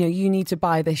you need to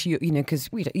buy this, because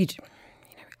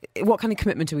what kind of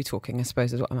commitment are we talking, I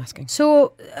suppose, is what I'm asking.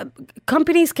 So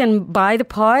companies can buy the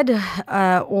pod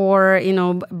or,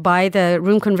 buy the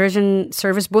room conversion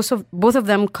service. Both of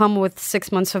them come with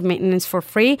 6 months of maintenance for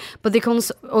free, but they can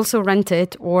also rent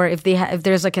it. Or if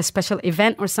there's like a special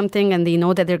event or something and they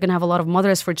know that they're going to have a lot of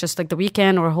mothers for just like the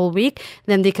weekend or a whole week,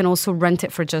 then they can also rent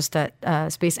it for just that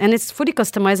space. And it's fully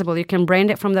customizable. You can brand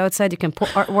it from the outside. You can put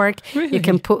artwork. Really? You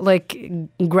can put like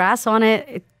grass on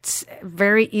it. It's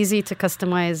very easy to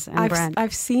customize and brand.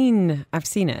 I've seen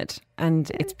it,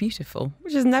 and it's beautiful,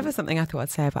 which is never something I thought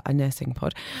I'd say about a nursing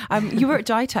pod. You were at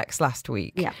GITEX last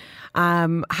week. Yeah.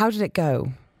 How did it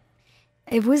go?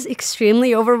 It was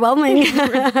extremely overwhelming.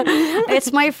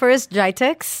 It's my first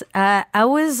GITEX. I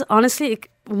was honestly,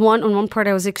 on one part,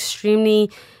 I was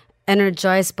extremely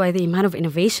energized by the amount of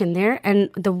innovation there. And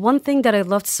the one thing that I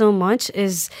loved so much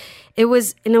is it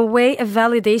was, in a way, a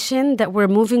validation that we're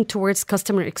moving towards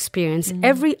customer experience. Mm-hmm.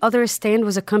 Every other stand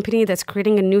was a company that's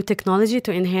creating a new technology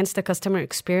to enhance the customer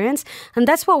experience. And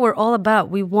that's what we're all about.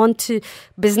 We want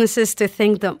businesses to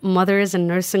think that mothers and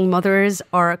nursing mothers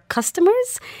are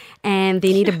customers, and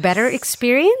they need a better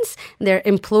experience. Their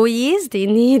employees, they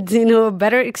need, a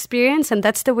better experience. And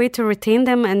that's the way to retain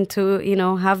them and to,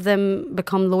 have them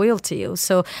become loyal to you.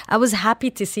 So I was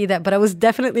happy to see that, but I was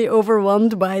definitely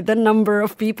overwhelmed by the number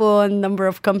of people and number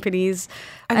of companies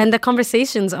and the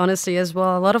conversations, honestly, as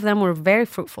well. A lot of them were very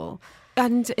fruitful.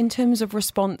 And in terms of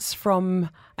response from,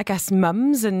 I guess,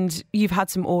 mums, and you've had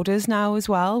some orders now as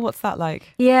well. What's that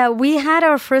like? Yeah, we had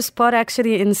our first pod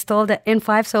actually installed at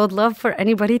N5, so I would love for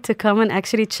anybody to come and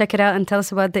actually check it out and tell us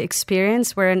about the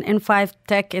experience. We're in N5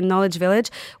 Tech in Knowledge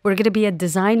Village. We're going to be at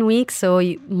Design Week, so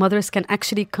mothers can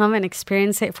actually come and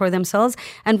experience it for themselves.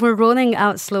 And we're rolling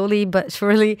out slowly but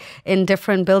surely in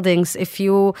different buildings. If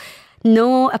you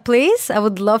know a place, I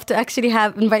would love to actually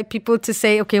invite people to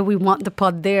say, okay, we want the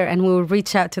pod there, and we'll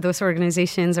reach out to those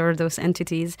organizations or those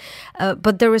entities.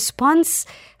 But the response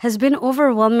has been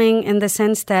overwhelming in the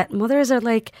sense that mothers are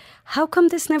like, how come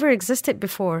this never existed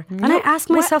before? And I ask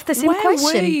myself the same question.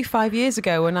 Where were you 5 years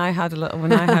ago when I had a little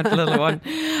one?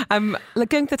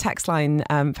 Going to the text line,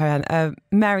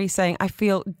 Mary saying, I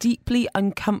feel deeply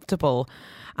uncomfortable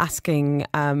asking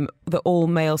the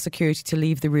all-male security to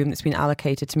leave the room that's been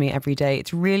allocated to me every day.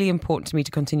 It's really important to me to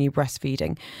continue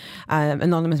breastfeeding.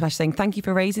 Anonymous message saying, thank you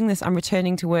for raising this. I'm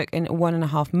returning to work in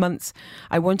 1.5 months.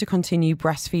 I want to continue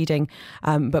breastfeeding,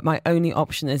 but my only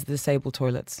option is the disabled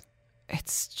toilets.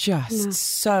 It's just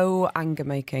so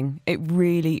anger-making. It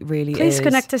really, really is. Please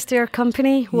connect us to your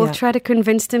company. We'll try to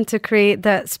convince them to create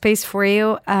that space for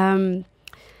you.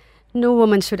 No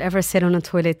woman should ever sit on a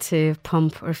toilet to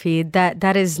pump or feed.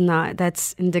 That's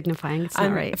indignifying. It's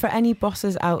not right. For any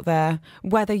bosses out there,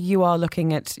 whether you are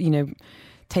looking at,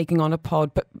 taking on a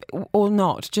pod or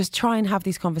not, just try and have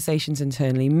these conversations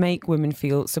internally. Make women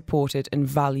feel supported and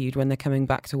valued when they're coming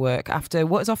back to work after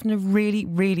what is often a really,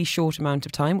 really short amount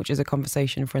of time, which is a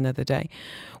conversation for another day,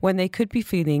 when they could be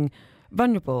feeling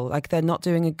vulnerable, like they're not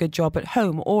doing a good job at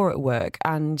home or at work,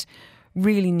 and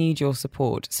really need your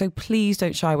support. So please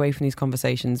don't shy away from these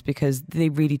conversations, because they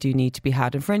really do need to be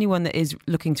had. And for anyone that is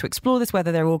looking to explore this,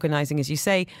 whether they're organising, as you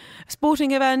say, a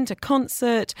sporting event, a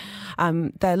concert,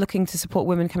 they're looking to support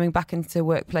women coming back into the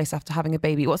workplace after having a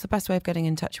baby, what's the best way of getting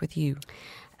in touch with you?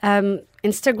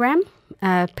 Instagram,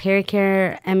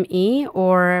 PeriCareME,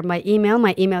 or my email.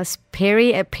 My email is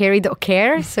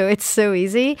perry@perry.care, so it's so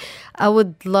easy. I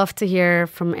would love to hear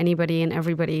from anybody and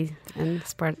everybody and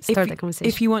start that conversation.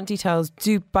 If you want details,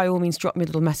 do by all means drop me a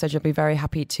little message. I'll be very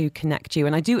happy to connect you.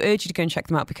 And I do urge you to go and check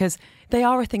them out, because they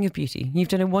are a thing of beauty. You've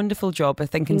done a wonderful job, I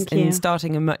think, in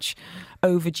starting a much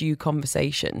overdue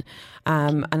conversation.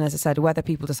 And as I said, whether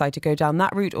people decide to go down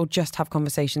that route or just have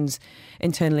conversations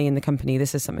internally in the company,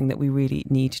 this is something that we really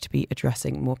need to be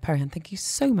addressing more. Perihan, thank you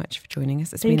so much for joining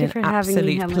us. It's been an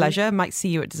absolute pleasure. Might see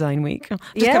you at Design Week.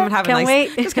 Just come and have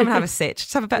just come and have a sit.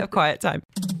 Just have a bit of quiet time.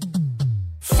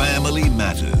 Family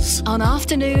Matters on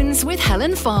Afternoons with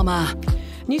Helen Farmer.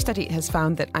 A new study has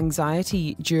found that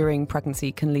anxiety during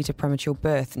pregnancy can lead to premature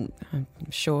birth. And I'm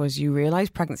sure, as you realise,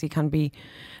 pregnancy can be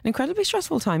an incredibly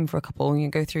stressful time for a couple. You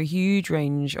go through a huge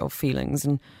range of feelings.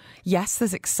 And yes,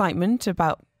 there's excitement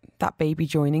about that baby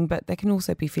joining, but there can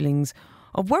also be feelings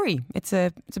of worry. It's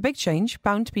a big change,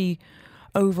 bound to be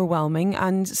overwhelming.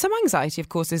 And some anxiety, of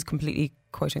course, is completely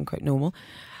quote-unquote normal.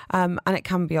 And it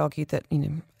can be argued that,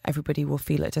 everybody will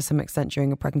feel it to some extent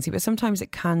during a pregnancy, but sometimes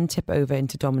it can tip over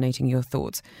into dominating your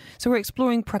thoughts. So we're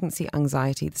exploring pregnancy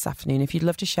anxiety this afternoon. If you'd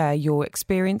love to share your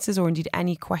experiences or indeed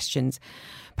any questions,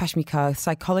 Pashmi Kaur,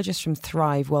 psychologist from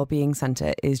Thrive Wellbeing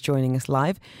Centre, is joining us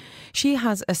live. She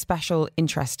has a special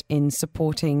interest in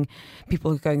supporting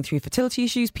people going through fertility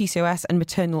issues, PCOS, and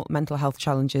maternal mental health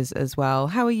challenges as well.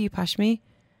 How are you, Pashmi?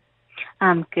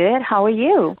 I'm good. How are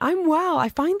you? I'm well. I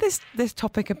find this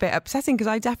topic a bit upsetting, because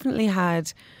I definitely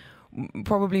had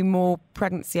probably more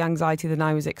pregnancy anxiety than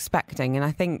I was expecting. And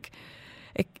I think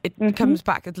it comes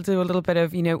back to a little bit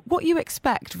of, what you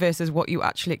expect versus what you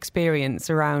actually experience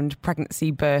around pregnancy,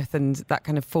 birth, and that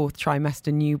kind of fourth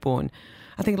trimester newborn.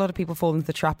 I think a lot of people fall into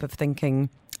the trap of thinking,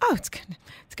 it's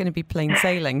going to be plain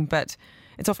sailing, but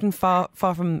it's often far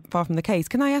from the case.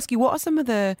 Can I ask you, what are some of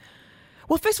the...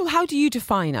 Well, first of all, how do you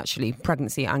define actually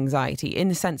pregnancy anxiety, in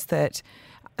the sense that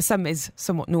some is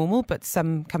somewhat normal, but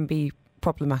some can be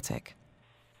problematic?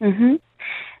 Mm-hmm.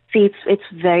 See, it's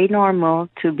very normal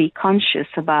to be conscious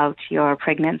about your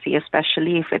pregnancy,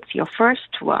 especially if it's your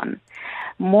first one.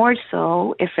 More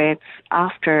so if it's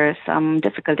after some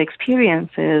difficult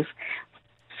experiences,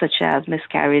 such as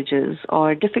miscarriages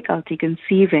or difficulty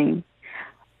conceiving.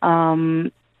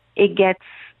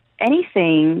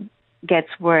 Anything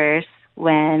gets worse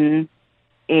when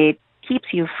it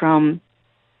keeps you from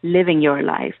living your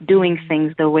life, doing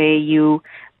things the way you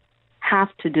have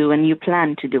to do and you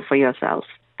plan to do for yourself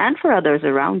and for others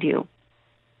around you.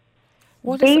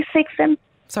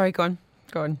 Sorry, go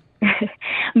on.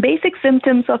 Basic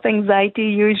symptoms of anxiety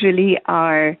usually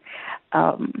are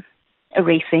a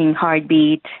racing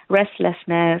heartbeat,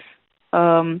 restlessness,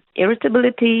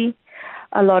 irritability,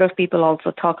 A lot of people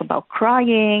also talk about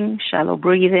crying, shallow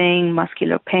breathing,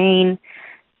 muscular pain.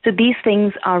 So these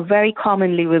things are very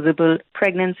commonly visible,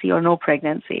 pregnancy or no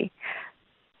pregnancy.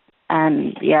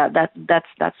 And yeah,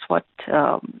 that's what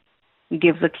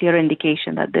gives a clear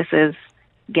indication that this is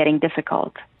getting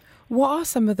difficult. What are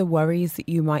some of the worries that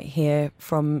you might hear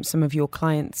from some of your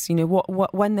clients? You know,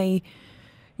 what when they,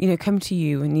 you know, come to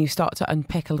you and you start to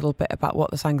unpick a little bit about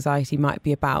what this anxiety might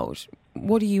be about,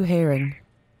 what are you hearing?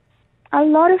 A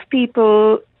lot of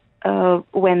people,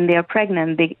 when they're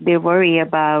pregnant, they worry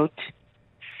about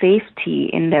safety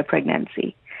in their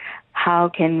pregnancy. How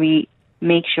can we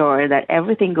make sure that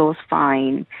everything goes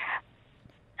fine?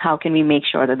 How can we make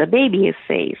sure that the baby is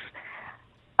safe?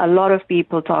 A lot of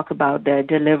people talk about their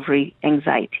delivery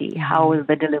anxiety. How is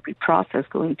the delivery process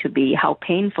going to be? How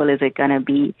painful is it going to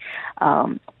be?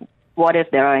 What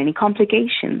if there are any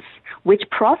complications? Which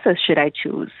process should I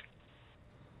choose?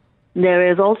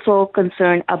 There is also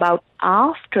concern about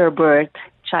after-birth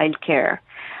childcare.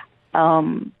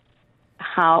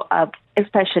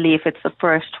 Especially if it's the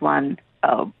first one,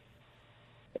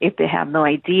 if they have no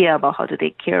idea about how to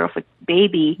take care of a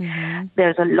baby,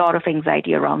 there's a lot of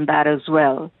anxiety around that as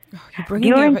well. Oh, you're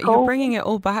bringing it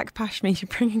all back, Pashmi. You're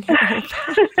bringing it all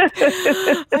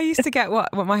back. I used to get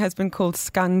what my husband called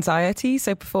scanxiety.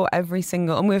 So before every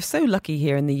single, and we're so lucky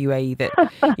here in the UAE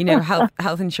that, you know,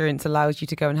 health insurance allows you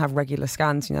to go and have regular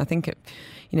scans. You know, I think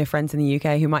friends in the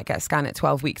UK who might get a scan at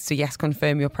 12 weeks to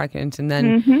confirm you're pregnant, and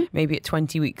then maybe at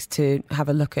 20 weeks to have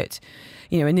a look at,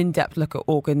 you know, an in-depth look at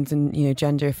organs and, you know,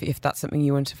 gender if that's something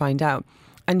you want to find out.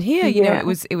 And here, you know,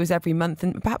 it was every month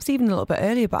and perhaps even a little bit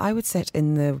earlier, but I would sit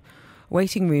in the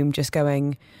waiting room just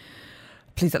going,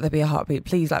 please let there be a heartbeat,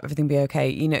 please let everything be okay.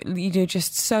 You know,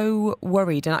 just so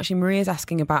worried. And actually Maria's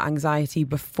asking about anxiety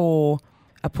before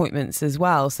appointments as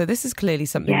well. So this is clearly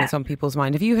something that's on people's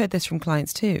mind. Have you heard this from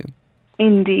clients too?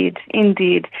 Indeed.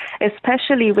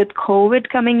 Especially with COVID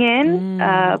coming in,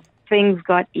 things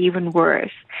got even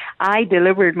worse. I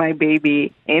delivered my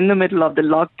baby in the middle of the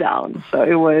lockdown, so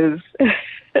it was...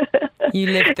 You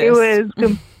lived this. It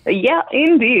was... Yeah,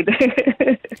 indeed.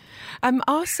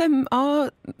 Are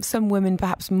some women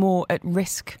perhaps more at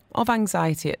risk of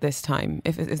anxiety at this time?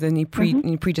 If there's any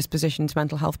predisposition to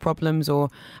mental health problems or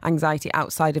anxiety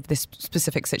outside of this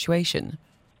specific situation?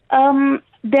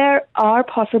 There are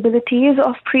possibilities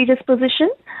of predisposition.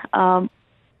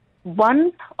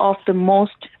 One of the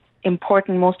most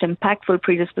important, most impactful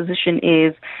predisposition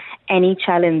is any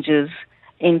challenges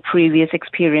in previous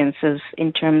experiences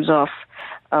in terms of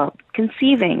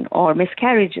conceiving or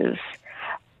miscarriages.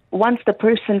 Once the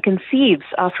person conceives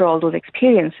after all those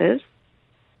experiences,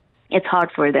 it's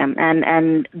hard for them,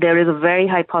 and there is a very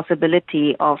high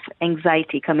possibility of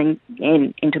anxiety coming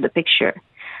into the picture.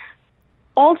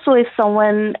 Also, if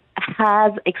someone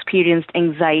has experienced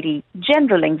anxiety,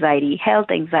 general anxiety, health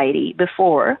anxiety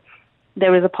before,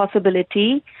 there is a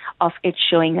possibility of it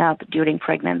showing up during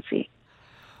pregnancy.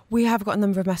 We have got a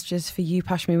number of messages for you,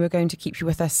 Pashmi. We're going to keep you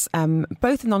with us,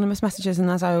 both anonymous messages, and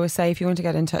as I always say, if you want to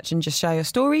get in touch and just share your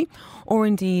story, or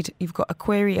indeed you've got a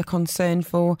query, a concern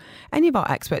for any of our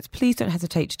experts, please don't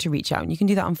hesitate to reach out. And you can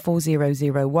do that on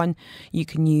 4001. You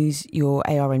can use your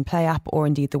ARN Play app or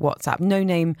indeed the WhatsApp. No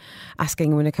name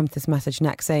asking when it comes to this message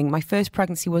next, saying, my first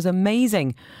pregnancy was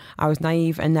amazing. I was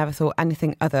naive and never thought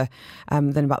anything other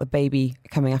than about the baby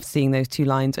coming after seeing those two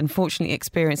lines. Unfortunately,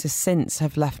 experiences since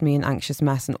have left me an anxious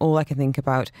mess, and all I can think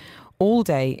about all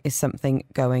day is something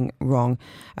going wrong.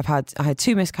 I had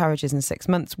 2 miscarriages in 6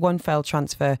 months, 1 failed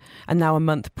transfer, and now a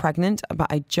month pregnant, but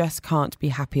I just can't be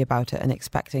happy about it and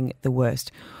expecting the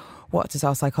worst. What does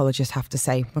our psychologist have to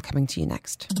say? We're coming to you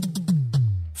next.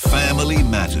 Family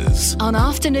Matters on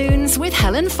Afternoons with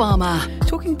Helen Farmer.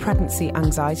 Talking pregnancy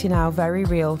anxiety now, very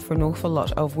real for an awful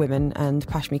lot of women, and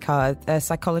Pashmi Kaur, a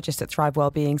psychologist at Thrive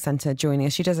Wellbeing Centre, joining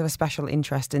us. She does have a special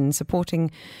interest in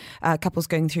supporting couples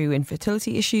going through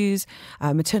infertility issues,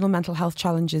 maternal mental health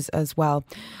challenges as well.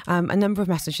 A number of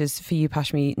messages for you,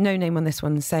 Pashmi. No name on this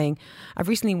one, saying, I've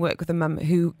recently worked with a mum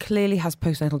who clearly has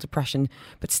postnatal depression,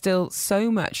 but still so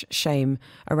much shame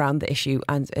around the issue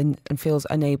and feels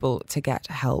unable to get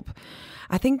help.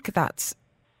 I think that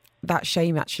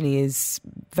shame actually is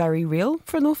very real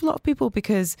for an awful lot of people,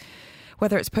 because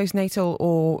whether it's postnatal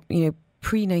or, you know,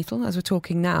 prenatal, as we're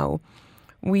talking now,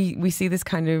 we see this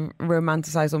kind of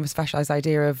romanticized, almost fetishized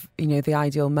idea of, you know, the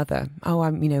ideal mother. Oh,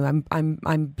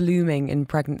 I'm blooming in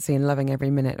pregnancy and loving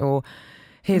every minute, or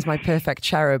here's my perfect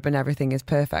cherub and everything is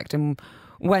perfect. And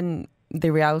when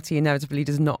the reality inevitably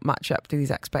does not match up to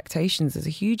these expectations, there's a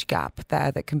huge gap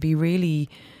there that can be really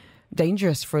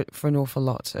dangerous for an awful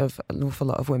lot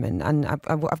of women. And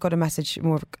I've got a message,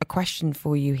 more of a question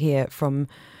for you here from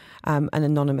an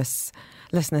anonymous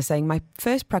listener saying, my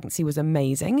first pregnancy was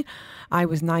amazing. I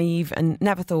was naive and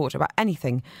never thought about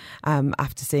anything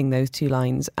after seeing those 2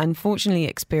 lines. Unfortunately,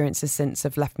 experiences since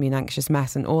have left me an anxious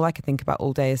mess, and all I could think about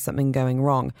all day is something going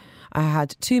wrong. I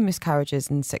had 2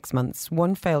 miscarriages in 6 months,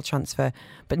 1 failed transfer,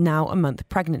 but now a month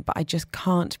pregnant, but I just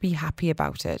can't be happy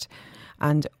about it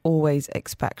and always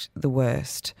expect the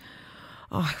worst.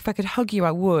 Oh, if I could hug you,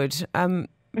 I would.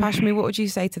 Pashmi, what would you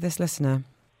say to this listener?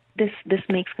 This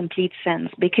makes complete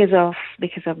sense because of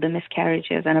the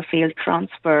miscarriages and a failed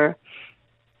transfer.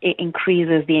 It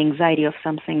increases the anxiety of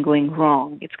something going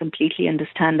wrong. It's completely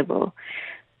understandable.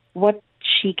 What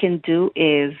she can do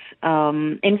is,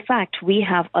 in fact, we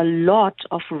have a lot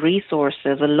of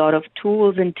resources, a lot of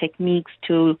tools and techniques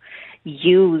to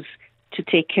use to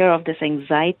take care of this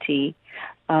anxiety.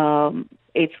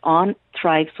 It's on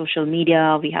Thrive social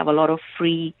media. We have a lot of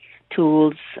free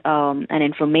tools and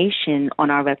information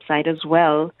on our website as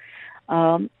well.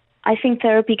 I think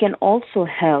therapy can also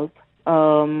help.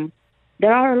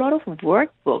 There are a lot of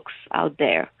workbooks out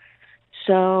there.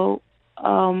 So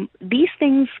these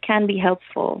things can be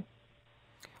helpful.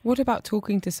 What about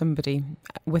talking to somebody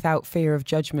without fear of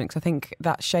judgment? Because I think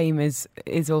that shame is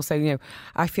also,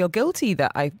 I feel guilty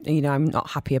that I'm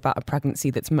not happy about a pregnancy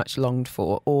that's much longed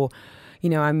for, or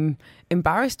I'm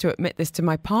embarrassed to admit this to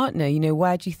my partner.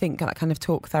 Where do you think that kind of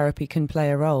talk therapy can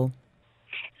play a role?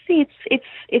 See,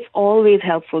 it's always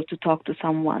helpful to talk to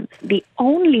someone. The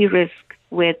only risk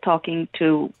with talking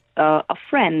to a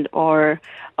friend or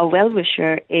a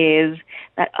well-wisher is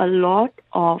that a lot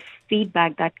of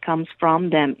feedback that comes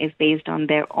from them is based on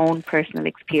their own personal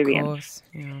experience.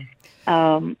 Of course,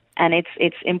 yeah. And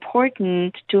it's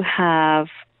important to have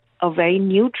a very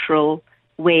neutral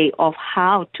way of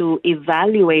how to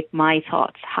evaluate my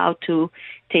thoughts, how to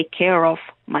take care of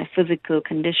my physical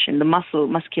condition, the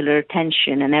muscular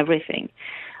tension and everything.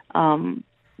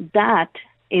 That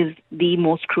is the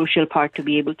most crucial part to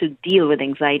be able to deal with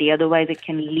anxiety. Otherwise, it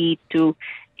can lead to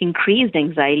increased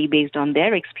anxiety based on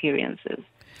their experiences.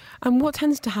 And what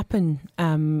tends to happen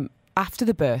after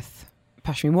the birth,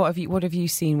 Pashmi? What have you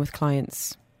seen with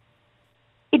clients?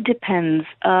 It depends.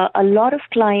 A lot of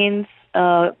clients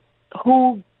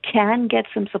who can get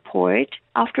some support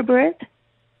after birth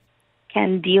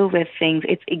can deal with things.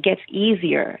 It gets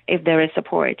easier if there is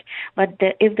support. But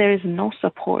if there is no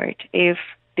support, if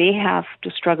they have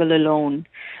to struggle alone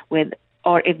with,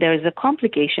 or if there is a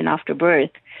complication after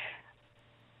birth,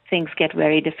 things get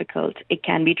very difficult. It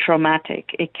can be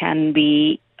traumatic. It can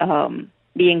be, the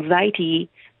anxiety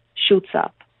shoots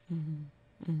up.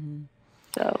 Mm-hmm. Mm-hmm.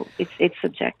 So it's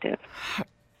subjective.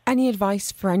 Any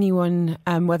advice for anyone,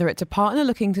 whether it's a partner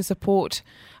looking to support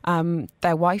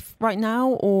their wife right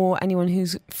now, or anyone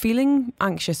who's feeling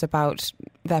anxious about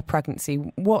their pregnancy?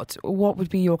 What would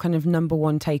be your kind of number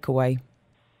one takeaway?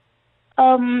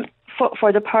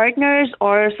 For the partners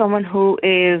or someone who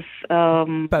is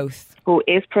both, who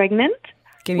is pregnant?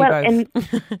 Give me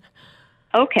both.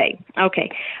 Okay.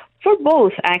 For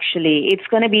both, actually, it's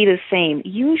going to be the same.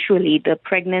 Usually, the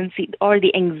pregnancy or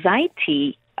the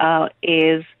anxiety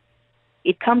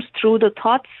it comes through the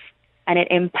thoughts and it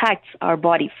impacts our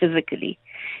body physically.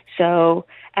 So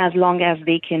as long as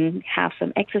they can have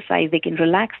some exercise, they can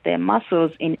relax their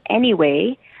muscles in any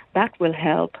way, that will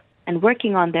help. And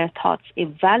working on their thoughts,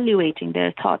 evaluating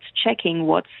their thoughts, checking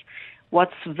what's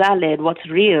valid, what's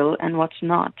real, and what's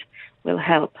not will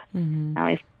help. Mm-hmm.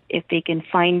 Now, if they can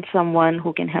find someone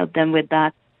who can help them with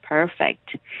that,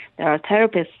 perfect. There are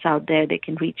therapists out there they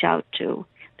can reach out to.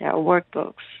 There are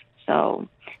workbooks. So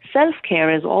self-care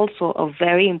is also a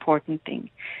very important thing,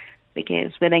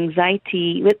 because with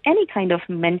anxiety, with any kind of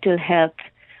mental health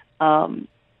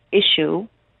issue,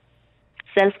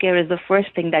 self-care is the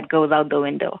first thing that goes out the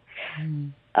window.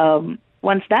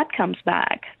 Once that comes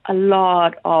back, a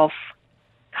lot of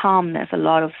calmness, a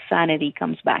lot of sanity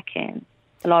comes back in,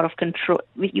 a lot of control.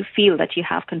 You feel that you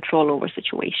have control over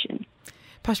situation.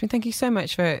 Pashmi, thank you so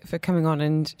much for coming on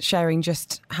and sharing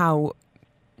just how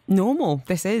normal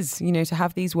this is, to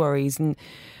have these worries. And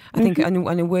I think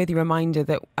and a worthy reminder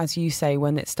that, as you say,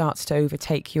 when it starts to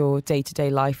overtake your day-to-day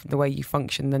life and the way you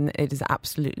function, then it is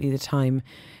absolutely the time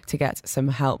to get some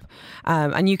help.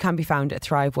 And you can be found at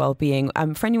Thrive Wellbeing.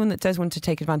 For anyone that does want to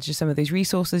take advantage of some of those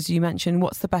resources you mentioned,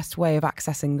 what's the best way of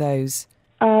accessing those?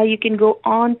 You can go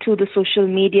on to the social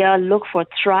media, look for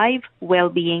Thrive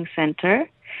Wellbeing Center.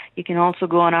 You can also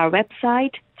go on our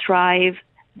website,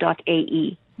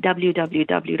 thrive.ae.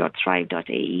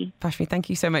 www.thrive.ae. Pashmi, thank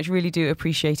you so much. Really do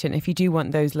appreciate it. And if you do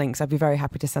want those links, I'd be very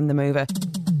happy to send them over.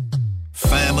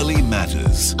 Family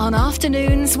Matters. On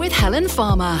Afternoons with Helen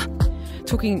Farmer.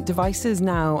 Talking devices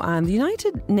now, and the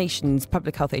United Nations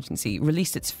Public Health Agency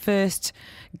released its first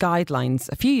guidelines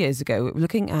a few years ago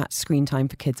looking at screen time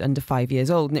for kids under 5 years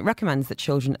old, and it recommends that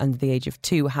children under the age of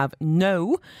 2 have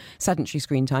no sedentary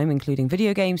screen time, including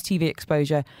video games, TV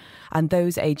exposure, and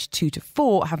those aged 2 to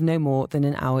 4 have no more than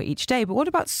an hour each day. But what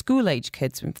about school-age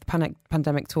kids? The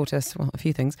pandemic taught us, well, a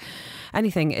few things.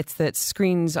 Anything, it's that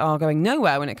screens are going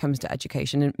nowhere when it comes to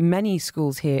education, and many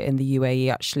schools here in the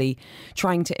UAE actually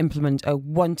trying to implement a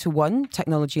one-to-one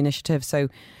technology initiative. So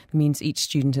it means each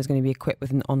student is going to be equipped with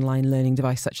an online learning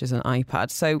device such as an iPad.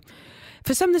 So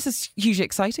for some, this is hugely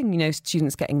exciting. You know,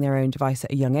 students getting their own device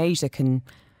at a young age, they can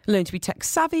learn to be tech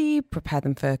savvy, prepare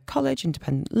them for college,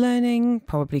 independent learning,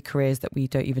 probably careers that we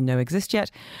don't even know exist yet.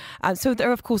 So there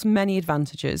are, of course, many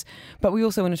advantages, but we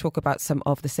also want to talk about some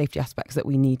of the safety aspects that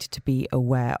we need to be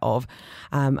aware of.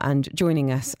 And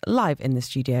joining us live in the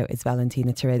studio is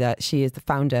Valentina Tereda. She is the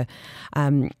founder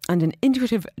and an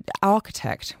integrative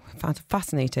architect. Found a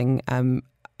fascinating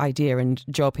idea and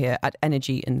job here at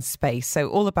Energy in Space. So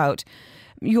all about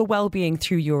your well-being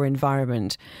through your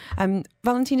environment.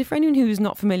 Valentina, for anyone who's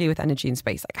not familiar with Energy in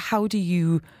Space, like, how do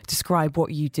you describe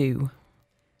what you do?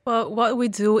 Well, what we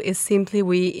do is simply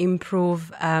we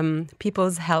improve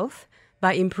people's health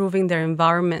by improving their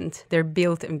environment, their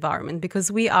built environment,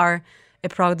 because we are a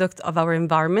product of our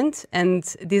environment,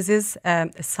 and this is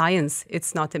a science.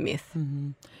 It's not a myth.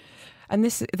 Mm-hmm. And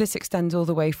this extends all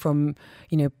the way from,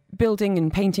 you know, building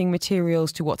and painting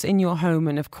materials to what's in your home.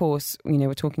 And of course, you know,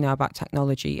 we're talking now about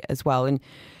technology as well. And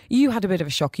you had a bit of a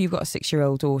shock. You've got a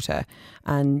 6-year-old daughter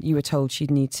and you were told she'd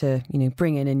need to, you know,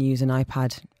 bring in and use an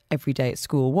iPad every day at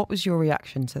school. What was your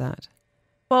reaction to that?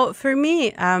 Well, for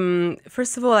me,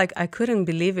 first of all, I couldn't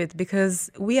believe it,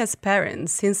 because we as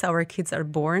parents, since our kids are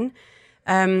born,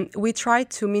 we try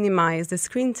to minimize the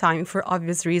screen time for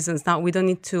obvious reasons. Now, we don't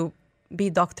need to be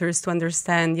doctors to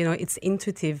understand, you know, it's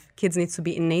intuitive. Kids need to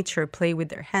be in nature, play with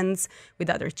their hands, with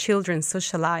other children,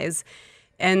 socialize.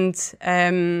 And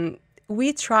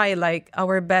we try like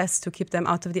our best to keep them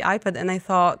out of the iPad. And I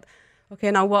thought,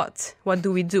 okay, now what? What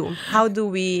do we do? How do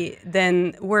we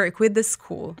then work with the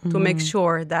school to make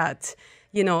sure that,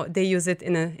 you know, they use it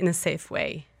in a safe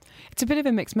way? It's a bit of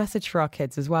a mixed message for our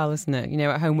kids as well, isn't it? You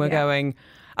know, at home we're going,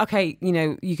 okay, you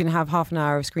know, you can have half an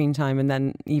hour of screen time, and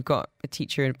then you've got a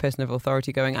teacher and a person of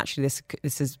authority going, actually,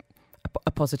 this is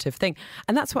a positive thing.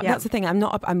 And that's the thing.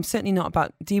 I'm certainly not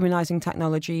about demonizing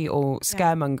technology or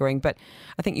scaremongering, but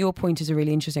I think your point is a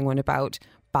really interesting one about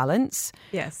balance,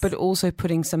 but also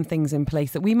putting some things in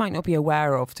place that we might not be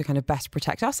aware of to kind of best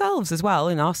protect ourselves as well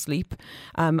in our sleep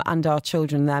and our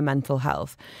children, their mental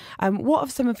health. What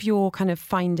have some of your kind of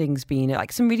findings been,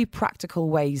 like some really practical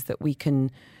ways that we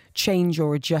can change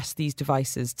or adjust these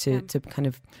devices to kind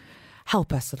of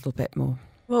help us a little bit more?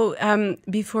 Well,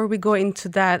 before we go into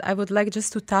that, I would like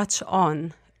just to touch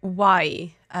on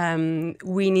why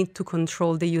we need to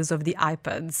control the use of the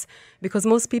iPads, because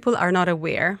most people are not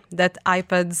aware that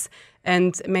iPads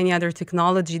and many other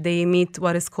technology, they emit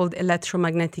what is called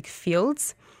electromagnetic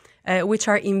fields, which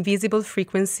are invisible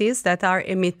frequencies that are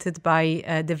emitted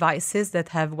by devices that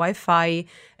have Wi-Fi,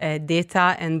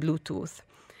 data, and Bluetooth.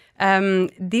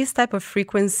 These type of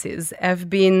frequencies have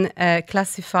been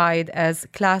classified as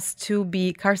Class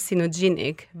 2B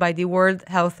carcinogenic by the World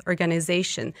Health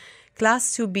Organization.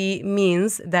 Class 2B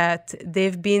means that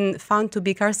they've been found to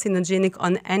be carcinogenic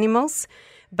on animals,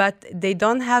 but they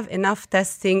don't have enough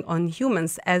testing on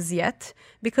humans as yet,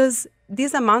 because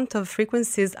these amount of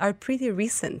frequencies are pretty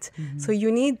recent. Mm-hmm. So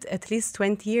you need at least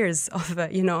 20 years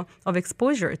of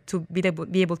exposure to be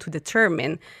able to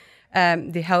determine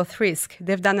the health risk.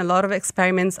 They've done a lot of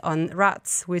experiments on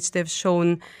rats, which they've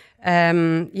shown,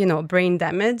 brain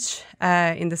damage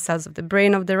in the cells of the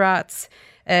brain of the rats.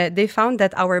 They found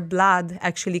that our blood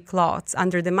actually clots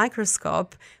under the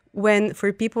microscope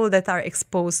for people that are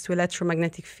exposed to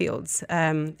electromagnetic fields.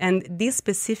 And these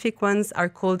specific ones are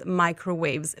called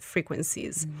microwaves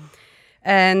frequencies. Mm.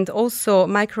 And also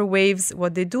microwaves,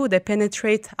 what they do, they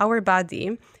penetrate our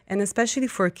body, and especially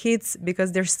for kids,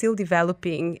 because they're still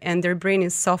developing and their brain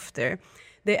is softer,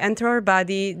 they enter our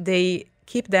body, they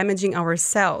keep damaging our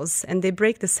cells, and they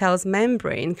break the cell's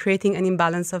membrane, creating an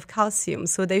imbalance of calcium.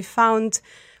 So they found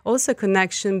also a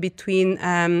connection between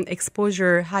high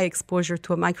exposure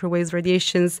to microwave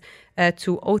radiations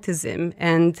to autism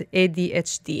and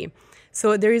ADHD.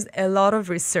 So there is a lot of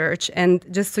research, and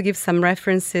just to give some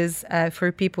references for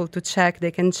people to check,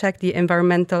 they can check the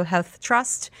Environmental Health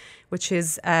Trust, which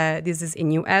is, this is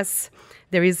in US.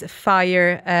 There is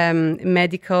FIRE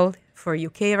Medical for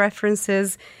UK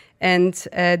references, And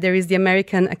there is the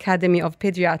American Academy of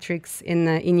Pediatrics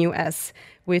in US,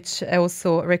 which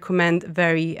also recommend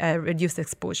very reduced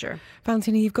exposure.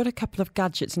 Valentina, you've got a couple of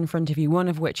gadgets in front of you, one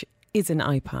of which is an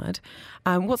iPad.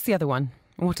 What's the other one?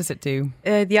 What does it do?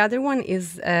 The other one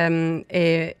is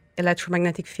a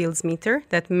electromagnetic fields meter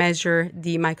that measure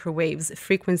the microwaves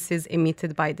frequencies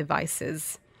emitted by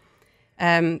devices.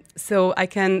 So I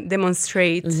can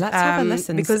demonstrate. Let's have a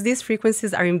listen. Because these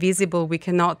frequencies are invisible, we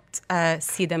cannot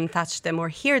see them, touch them, or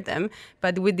hear them.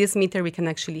 But with this meter, we can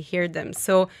actually hear them.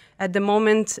 So at the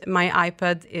moment, my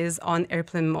iPad is on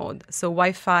airplane mode. So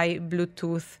Wi-Fi,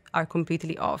 Bluetooth are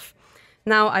completely off.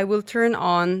 Now I will turn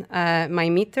on my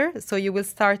meter. So you will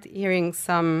start hearing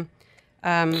some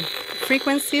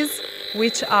frequencies,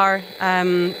 which are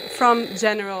from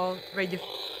general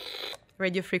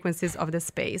radio frequencies of the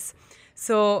space.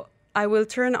 So I will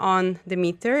turn on the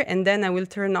meter, and then I will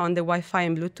turn on the Wi-Fi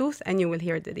and Bluetooth, and you will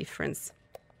hear the difference.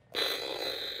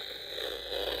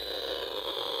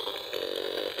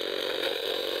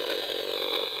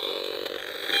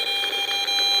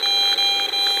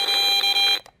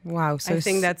 Wow. So I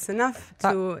think that's enough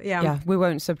to, Yeah, we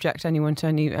won't subject anyone to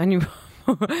any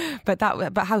but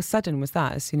how sudden was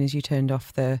that as soon as you turned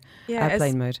off the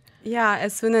airplane mode? Yeah,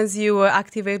 as soon as you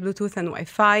activate Bluetooth and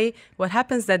Wi-Fi, what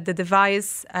happens that the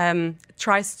device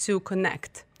tries to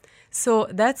connect. So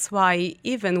that's why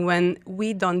even when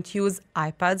we don't use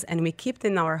iPads and we keep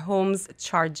them in our homes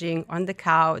charging on the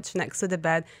couch next to the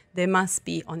bed, they must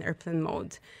be on airplane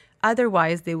mode.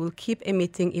 Otherwise, they will keep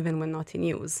emitting even when not in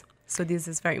use. So this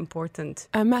is very important.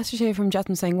 A message here from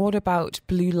Jasmine saying, what about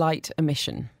blue light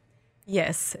emission?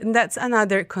 Yes, and that's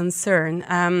another concern,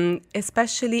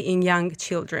 especially in young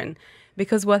children,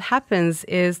 because what happens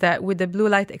is that with the blue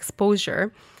light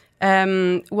exposure,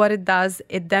 what it does,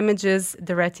 it damages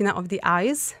the retina of the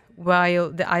eyes while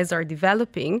the eyes are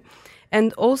developing.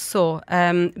 And also,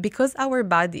 because our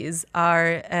bodies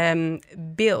are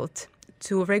built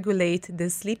to regulate the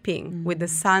sleeping with the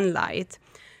sunlight,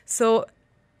 so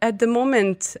at the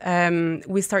moment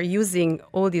we start using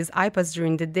all these iPads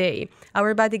during the day,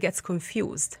 our body gets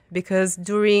confused because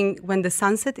when the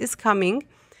sunset is coming,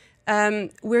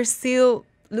 we're still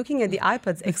looking at the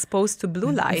iPads exposed to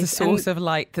blue light. It's a source of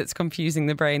light that's confusing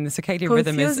the brain. The circadian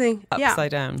rhythm is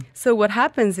upside down. So what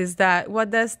happens is that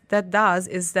that does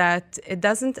is that it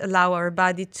doesn't allow our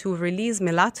body to release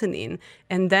melatonin.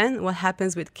 And then what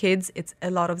happens with kids, it's a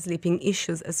lot of sleeping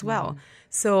issues as well.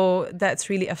 So that's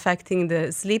really affecting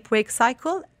the sleep-wake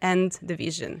cycle and the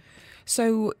vision.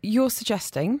 So you're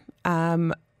suggesting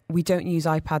we don't use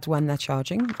iPads when they're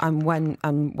charging and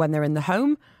when they're in the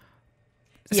home.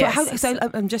 So, yes.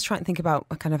 I'm just trying to think about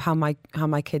kind of how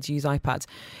my kids use iPads.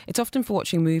 It's often for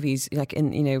watching movies,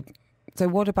 So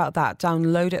what about that?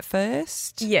 Download it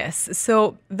first? Yes.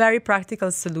 So very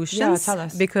practical solutions. Yeah, tell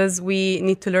us. Because we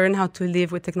need to learn how to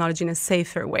live with technology in a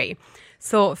safer way.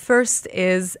 So first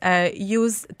is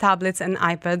use tablets and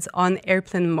iPads on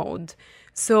airplane mode.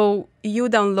 So you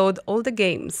download all the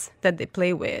games that they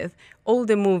play with, all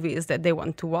the movies that they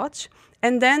want to watch.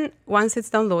 And then once it's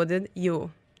downloaded,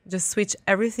 you just switch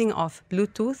everything off,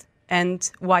 Bluetooth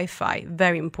and Wi-Fi,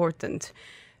 very important.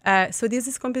 So this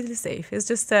is completely safe. It's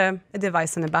just a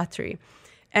device on a battery.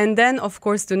 And then, of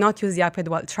course, do not use the iPad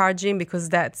while charging because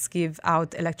that's give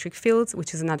out electric fields,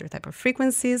 which is another type of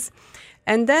frequencies.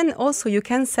 And then also you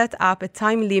can set up a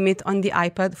time limit on the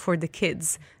iPad for the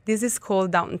kids. This is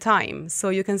called downtime. So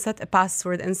you can set a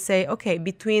password and say, okay,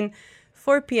 between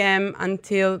 4 p.m.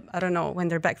 until, I don't know, when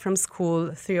they're back from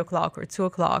school, 3 o'clock or 2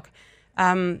 o'clock,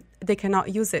 they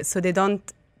cannot use it. So they don't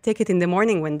take it in the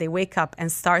morning when they wake up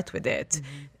and start with it.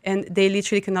 Mm-hmm. And they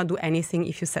literally cannot do anything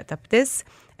if you set up this.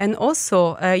 And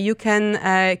also, you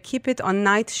can keep it on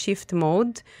night shift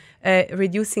mode,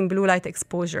 reducing blue light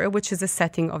exposure, which is a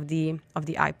setting of the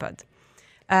iPad.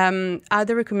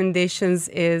 Other recommendations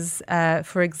is,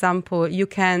 for example, you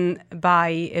can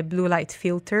buy a blue light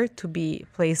filter to be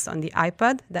placed on the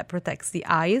iPad that protects the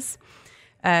eyes,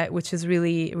 which is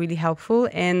really, really helpful.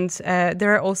 And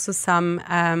there are also some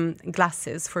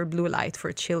glasses for blue light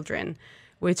for children,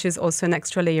 which is also an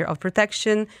extra layer of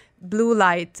protection. Blue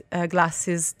light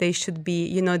glasses, they should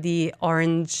be, the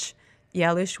orange,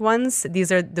 yellowish ones.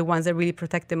 These are the ones that really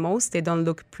protect the most. They don't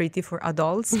look pretty for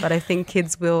adults, but I think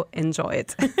kids will enjoy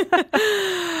it.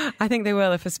 I think they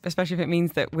will, especially if it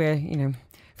means that we're,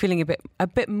 feeling a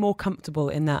bit more comfortable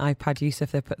in their iPad use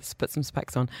if they put some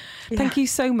specs on. Yeah. Thank you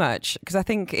so much, because I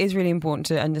think it is really important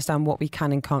to understand what we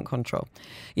can and can't control.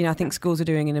 I think schools are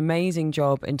doing an amazing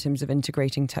job in terms of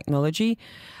integrating technology.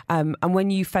 And when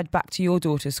you fed back to your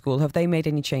daughter's school, have they made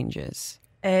any changes?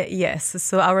 Yes,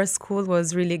 so our school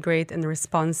was really great and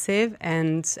responsive,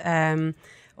 and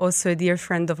also a dear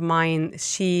friend of mine,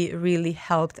 she really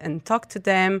helped and talked to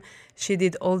them. She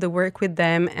did all the work with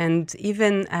them, and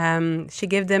even she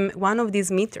gave them one of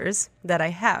these meters that I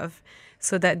have,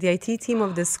 so that the IT team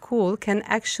of the school can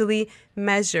actually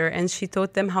measure, and she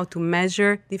taught them how to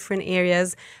measure different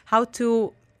areas, how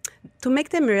to make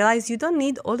them realize you don't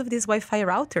need all of these Wi-Fi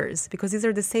routers because these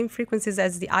are the same frequencies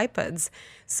as the iPads.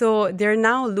 So they're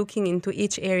now looking into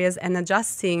each areas and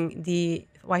adjusting the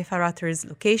Wi-Fi routers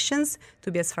locations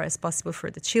to be as far as possible for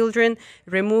the children,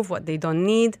 remove what they don't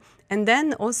need, and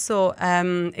then also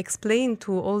explain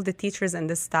to all the teachers and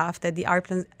the staff that the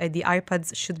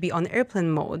iPads should be on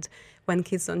airplane mode when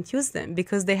kids don't use them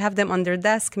because they have them on their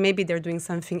desk. Maybe they're doing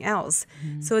something else.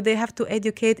 So they have to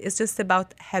educate. It's just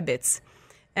about habits.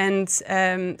 And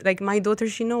like my daughter,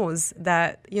 she knows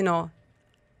that,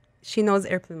 she knows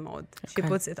airplane mode. Okay. She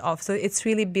puts it off. So it's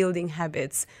really building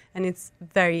habits, and it's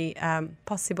very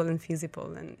possible and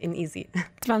feasible and easy.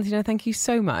 Valentina, thank you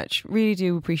so much. Really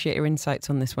do appreciate your insights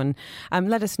on this one.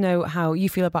 Let us know how you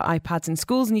feel about iPads in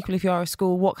schools, and equally if you are a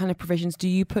school, what kind of provisions do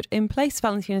you put in place?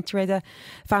 Valentina Tereda,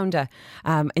 founder,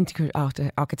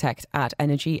 integrated architect at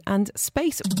Energy and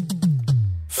Space.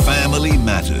 Family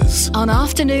Matters On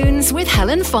Afternoons with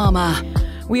Helen Farmer.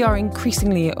 We are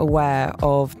increasingly aware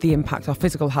of the impact our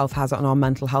physical health has on our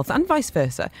mental health and vice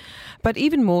versa. But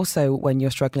even more so when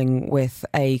you're struggling with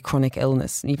a chronic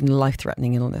illness, even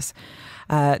life-threatening illness.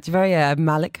 Javeria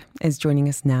Malik is joining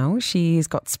us now. She's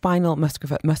got spinal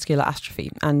muscular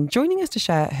atrophy and joining us to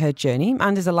share her journey,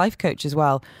 and as a life coach as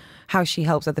well, how she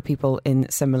helps other people in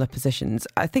similar positions.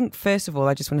 I think, first of all,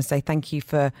 I just want to say thank you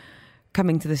for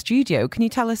coming to the studio. Can you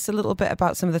tell us a little bit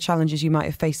about some of the challenges you might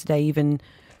have faced today, even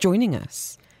joining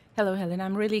us? Hello, Helen.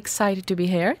 I'm really excited to be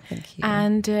here. Thank you.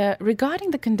 And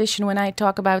regarding the condition, when I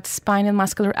talk about spinal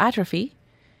muscular atrophy,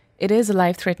 it is a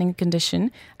life-threatening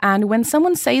condition. And when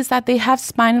someone says that they have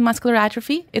spinal muscular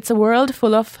atrophy, it's a world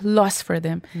full of loss for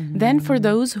them. Then for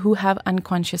those who have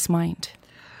unconscious mind.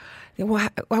 Well,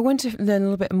 I want to learn a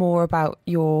little bit more about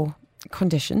your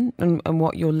condition and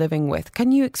what you're living with.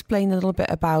 Can you explain a little bit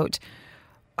about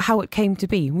how it came to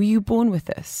be? Were you born with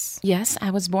this? Yes,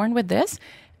 I was born with this.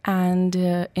 And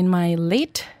in my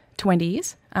late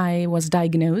 20s, I was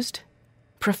diagnosed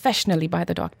professionally by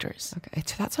the doctors. Okay,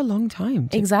 so that's a long time.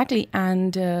 Exactly.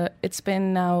 And it's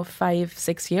been now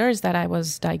 5-6 years that I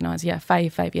was diagnosed. Yeah,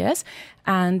 five years.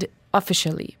 And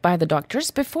officially by the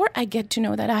doctors before I get to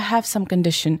know that I have some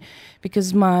condition,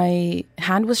 because my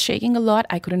hand was shaking a lot.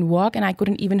 I couldn't walk and I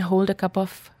couldn't even hold a cup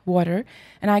of water,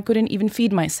 and I couldn't even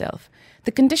feed myself.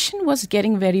 The condition was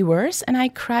getting very worse, and I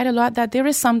cried a lot that there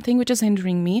is something which is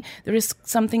hindering me. There is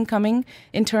something coming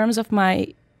in terms of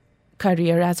my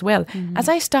career as well. As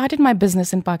I started my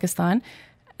business in Pakistan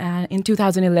in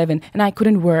 2011, and I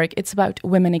couldn't work. It's about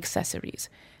women accessories.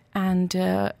 And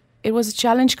it was a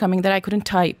challenge coming that I couldn't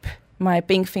type. My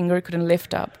pink finger couldn't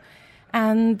lift up.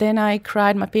 And then I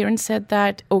cried. My parents said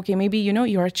that, okay, maybe,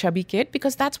 you're a chubby kid,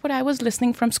 because that's what I was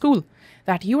listening from school,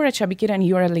 that you are a chubby kid and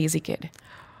you're a lazy kid.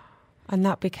 And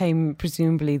that became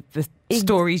presumably the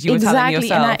stories you were telling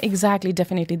yourself. Exactly,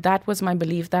 definitely. That was my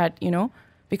belief that,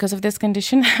 because of this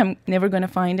condition, I'm never going to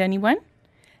find anyone.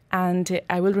 And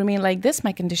I will remain like this.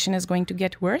 My condition is going to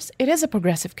get worse. It is a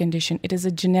progressive condition. It is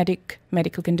a genetic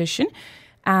medical condition.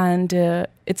 And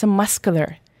it's a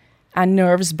muscular and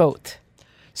nerves both.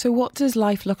 So what does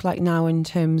life look like now in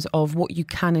terms of what you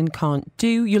can and can't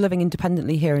do? You're living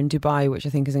independently here in Dubai, which I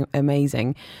think is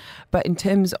amazing. But in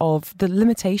terms of the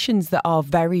limitations that are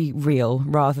very real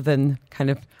rather than kind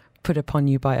of put upon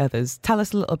you by others, tell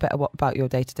us a little bit about your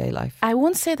day-to-day life. I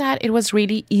won't say that it was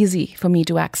really easy for me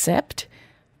to accept,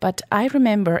 but I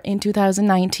remember in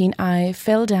 2019, I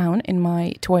fell down in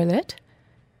my toilet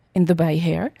in Dubai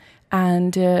here,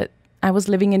 and I was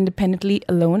living independently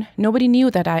alone. Nobody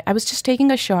knew that I was just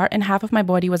taking a shower, and half of my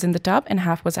body was in the tub and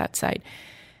half was outside.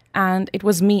 And it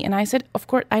was me. And I said, of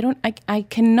course, I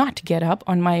cannot get up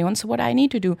on my own. So what I need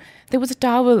to do, there was a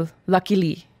towel,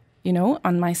 luckily,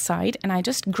 on my side. And I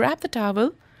just grabbed the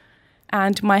towel,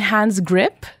 and my hand's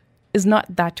grip is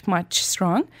not that much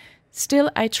strong. Still,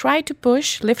 I tried to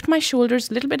push, lift my shoulders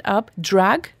a little bit up,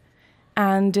 drag.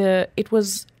 And it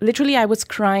was literally, I was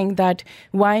crying that,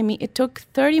 why me? It took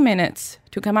 30 minutes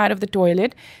to come out of the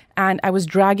toilet, and I was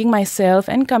dragging myself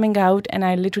and coming out, and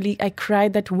I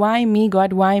cried that, why me,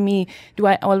 God, why me? Do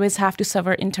I always have to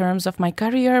suffer in terms of my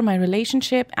career, my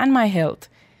relationship, and my health?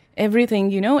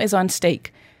 Everything, is on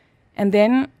stake. And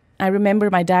then I remember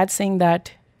my dad saying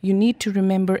that you need to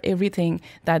remember everything,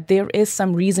 that there is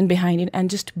some reason behind it, and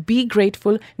just be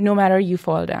grateful no matter you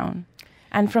fall down.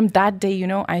 And from that day, you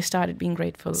know, I started being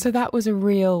grateful. So that was a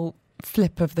real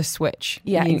flip of the switch.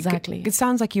 Yeah, exactly. It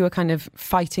sounds like you were kind of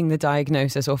fighting the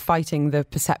diagnosis or fighting the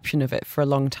perception of it for a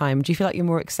long time. Do you feel like you're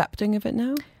more accepting of it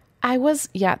now?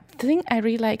 The thing I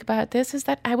really like about this is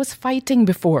that I was fighting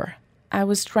before. I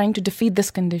was trying to defeat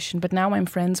this condition, but now I'm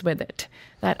friends with it.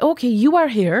 That, okay, you are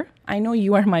here. I know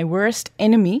you are my worst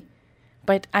enemy,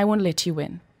 but I won't let you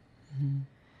win. Mm-hmm.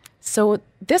 So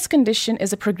this condition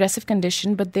is a progressive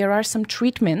condition, but there are some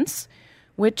treatments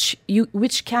which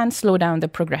can slow down the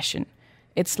progression.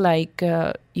 It's like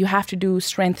you have to do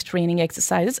strength training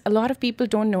exercises. A lot of people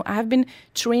don't know. I have been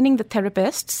training the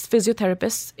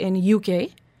physiotherapists in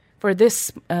UK for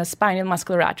this spinal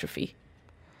muscular atrophy,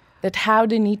 that how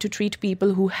they need to treat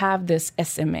people who have this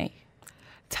SMA.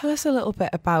 Tell us a little bit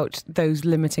about those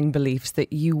limiting beliefs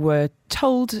that you were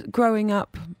told growing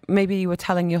up, maybe you were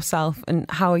telling yourself, and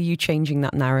how are you changing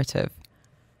that narrative?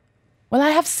 Well,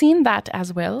 I have seen that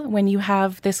as well. When you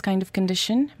have this kind of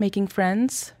condition, making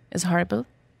friends is horrible.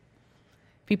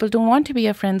 People don't want to be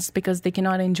your friends because they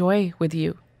cannot enjoy with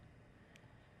you.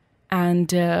 And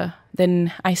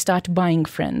then I start buying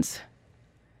friends.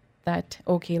 That,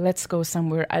 okay, let's go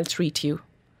somewhere, I'll treat you.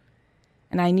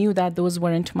 And I knew that those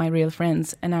weren't my real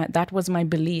friends. And that was my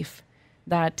belief,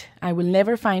 that I will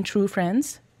never find true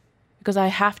friends because I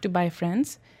have to buy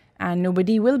friends and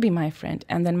nobody will be my friend.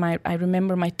 And then I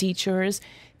remember my teachers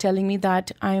telling me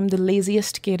that I am the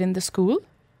laziest kid in the school.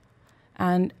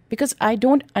 And because I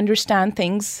don't understand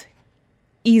things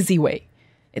easy way.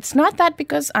 It's not that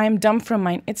because I'm dumb from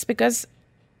mine. It's because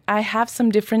I have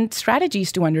some different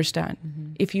strategies to understand.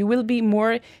 Mm-hmm. If you will be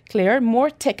more clear, more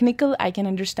technical, I can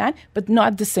understand, but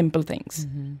not the simple things.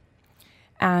 Mm-hmm.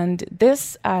 And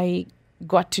this I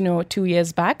got to know 2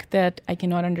 years back, that I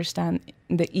cannot understand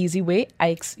the easy way.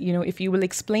 If you will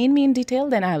explain me in detail,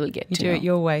 then I will get to know. You do it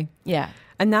your way. Yeah.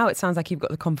 And now it sounds like you've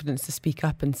got the confidence to speak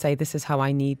up and say, this is how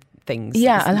I need things.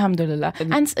 Yeah, alhamdulillah.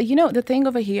 And the thing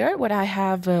over here, what I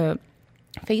have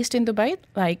faced in Dubai,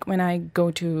 like when I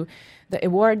go to the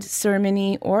awards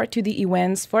ceremony or to the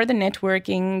events for the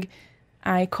networking,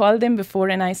 I called them before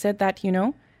and I said that,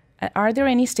 are there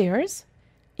any stairs?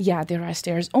 Yeah, there are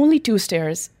stairs. Only 2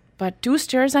 stairs. But 2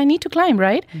 stairs I need to climb,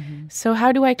 right? Mm-hmm. So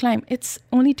how do I climb? It's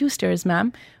only 2 stairs,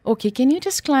 ma'am. Okay, can you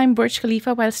just climb Burj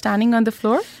Khalifa while standing on the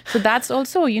floor? So that's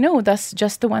also, that's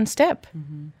just the one step.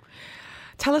 Mm-hmm.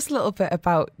 Tell us a little bit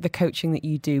about the coaching that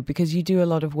you do, because you do a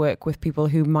lot of work with people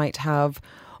who might have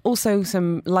also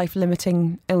some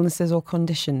life-limiting illnesses or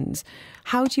conditions.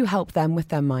 How do you help them with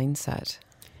their mindset?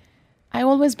 I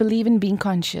always believe in being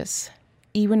conscious.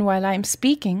 Even while I'm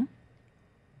speaking,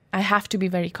 I have to be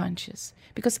very conscious,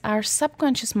 because our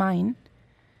subconscious mind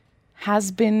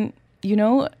has been,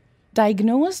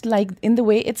 diagnosed like in the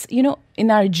way it's, in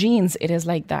our genes, it is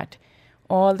like that.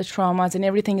 All the traumas and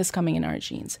everything is coming in our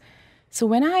genes. So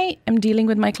when I am dealing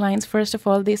with my clients, first of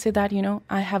all, they say that,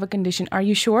 I have a condition. Are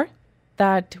you sure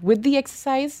that with the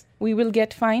exercise, we will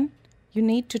get fine? You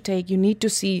need to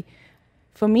see.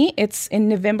 For me, it's in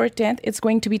November 10th, it's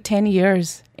going to be 10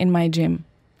 years in my gym,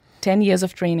 10 years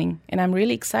of training. And I'm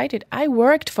really excited. I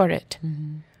worked for it.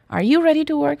 Mm-hmm. Are you ready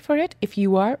to work for it? If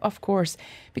you are, of course,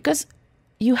 because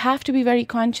you have to be very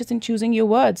conscious in choosing your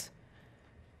words.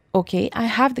 Okay, I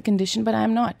have the condition, but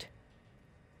I'm not.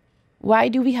 Why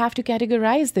do we have to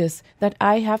categorize this? That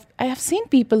I have seen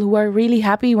people who are really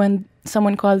happy when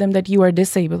someone called them that you are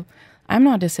disabled. I'm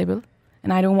not disabled.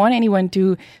 And I don't want anyone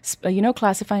to,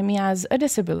 classify me as a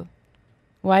disabled.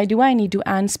 Why do I need to?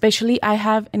 And especially I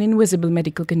have an invisible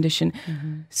medical condition.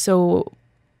 Mm-hmm. So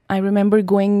I remember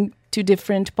going to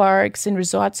different parks and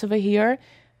resorts over here.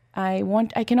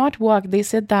 I cannot walk. They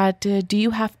said that, do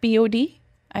you have POD?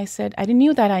 I said, I didn't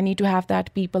know that I need to have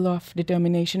that people of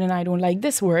determination, and I don't like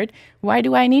this word. Why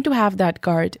do I need to have that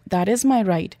card? That is my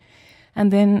right.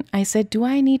 And then I said, do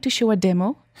I need to show a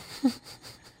demo?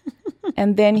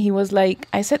 And then he was like,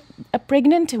 I said, a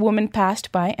pregnant woman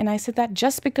passed by, and I said that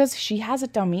just because she has a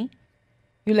tummy,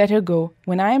 you let her go.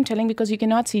 When I am telling, because you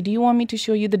cannot see, do you want me to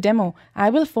show you the demo? I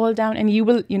will fall down and you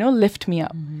will, lift me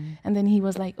up. Mm-hmm. And then he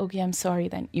was like, okay, I'm sorry,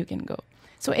 then you can go.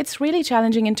 So it's really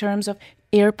challenging in terms of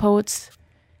airports,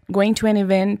 going to an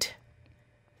event,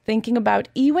 thinking about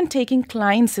even taking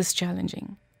clients is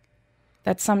challenging.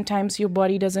 That sometimes your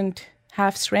body doesn't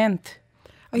have strength.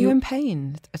 Are you in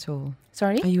pain at all?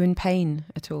 Sorry? Are you in pain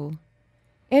at all?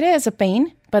 It is a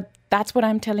pain, but that's what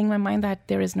I'm telling my mind, that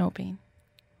there is no pain.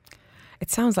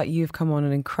 It sounds like you've come on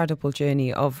an incredible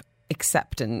journey of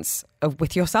acceptance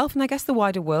with yourself and I guess the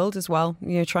wider world as well,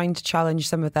 trying to challenge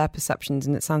some of their perceptions.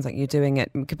 And it sounds like you're doing it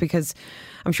because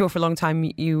I'm sure for a long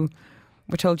time you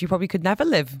were told you probably could never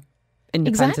live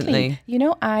independently. Exactly. You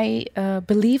know, I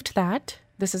believed that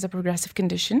this is a progressive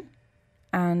condition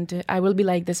and I will be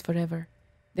like this forever.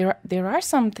 There are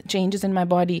some changes in my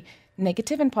body,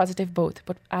 negative and positive both,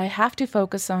 but I have to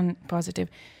focus on positive.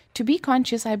 To be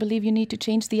conscious, I believe you need to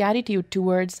change the attitude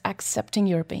towards accepting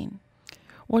your pain.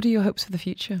 What are your hopes for the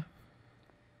future?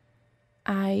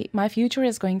 My future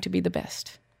is going to be the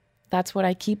best. That's what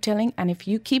I keep telling. And if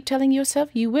you keep telling yourself,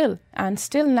 you will. And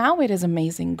still now it is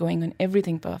amazing, going on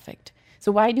everything perfect.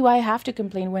 So why do I have to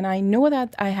complain when I know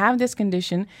that I have this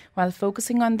condition while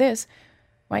focusing on this?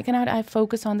 Why cannot I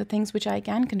focus on the things which I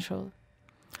can control?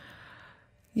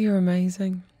 You're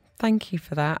amazing. Thank you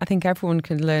for that. I think everyone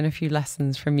can learn a few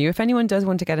lessons from you. If anyone does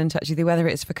want to get in touch with you, whether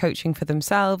it's for coaching for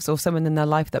themselves or someone in their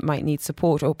life that might need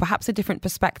support or perhaps a different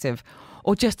perspective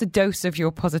or just a dose of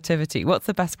your positivity, what's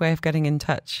the best way of getting in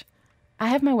touch? I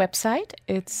have my website.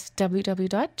 It's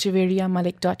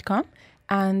www.javeriamalik.com.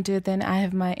 And then I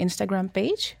have my Instagram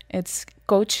page. It's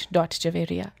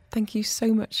coach.javeria. Thank you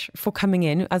so much for coming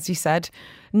in. As you said,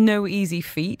 no easy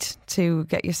feat to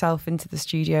get yourself into the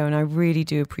studio. And I really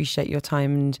do appreciate your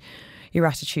time and your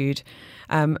attitude.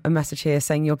 A message here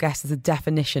saying your guest is a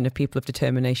definition of people of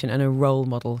determination and a role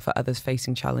model for others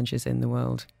facing challenges in the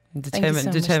world.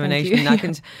 Determination.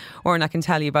 I can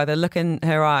tell you by the look in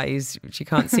her eyes, which you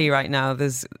can't see right now,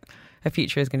 her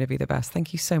future is going to be the best.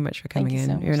 Thank you so much for coming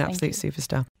in. You're an absolute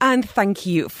superstar. And thank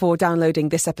you for downloading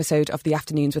this episode of the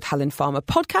Afternoons with Helen Farmer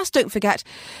podcast. Don't forget,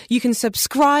 you can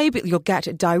subscribe. You'll get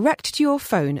it direct to your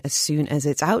phone as soon as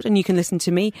it's out. And you can listen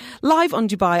to me live on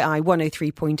Dubai Eye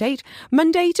 103.8,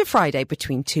 Monday to Friday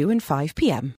between 2 and 5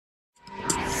 p.m.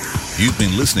 You've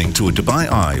been listening to a Dubai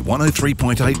Eye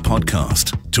 103.8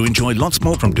 podcast. To enjoy lots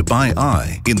more from Dubai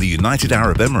Eye in the United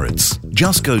Arab Emirates,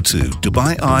 just go to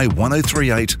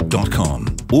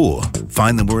DubaiEye1038.com or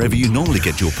find them wherever you normally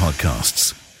get your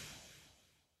podcasts.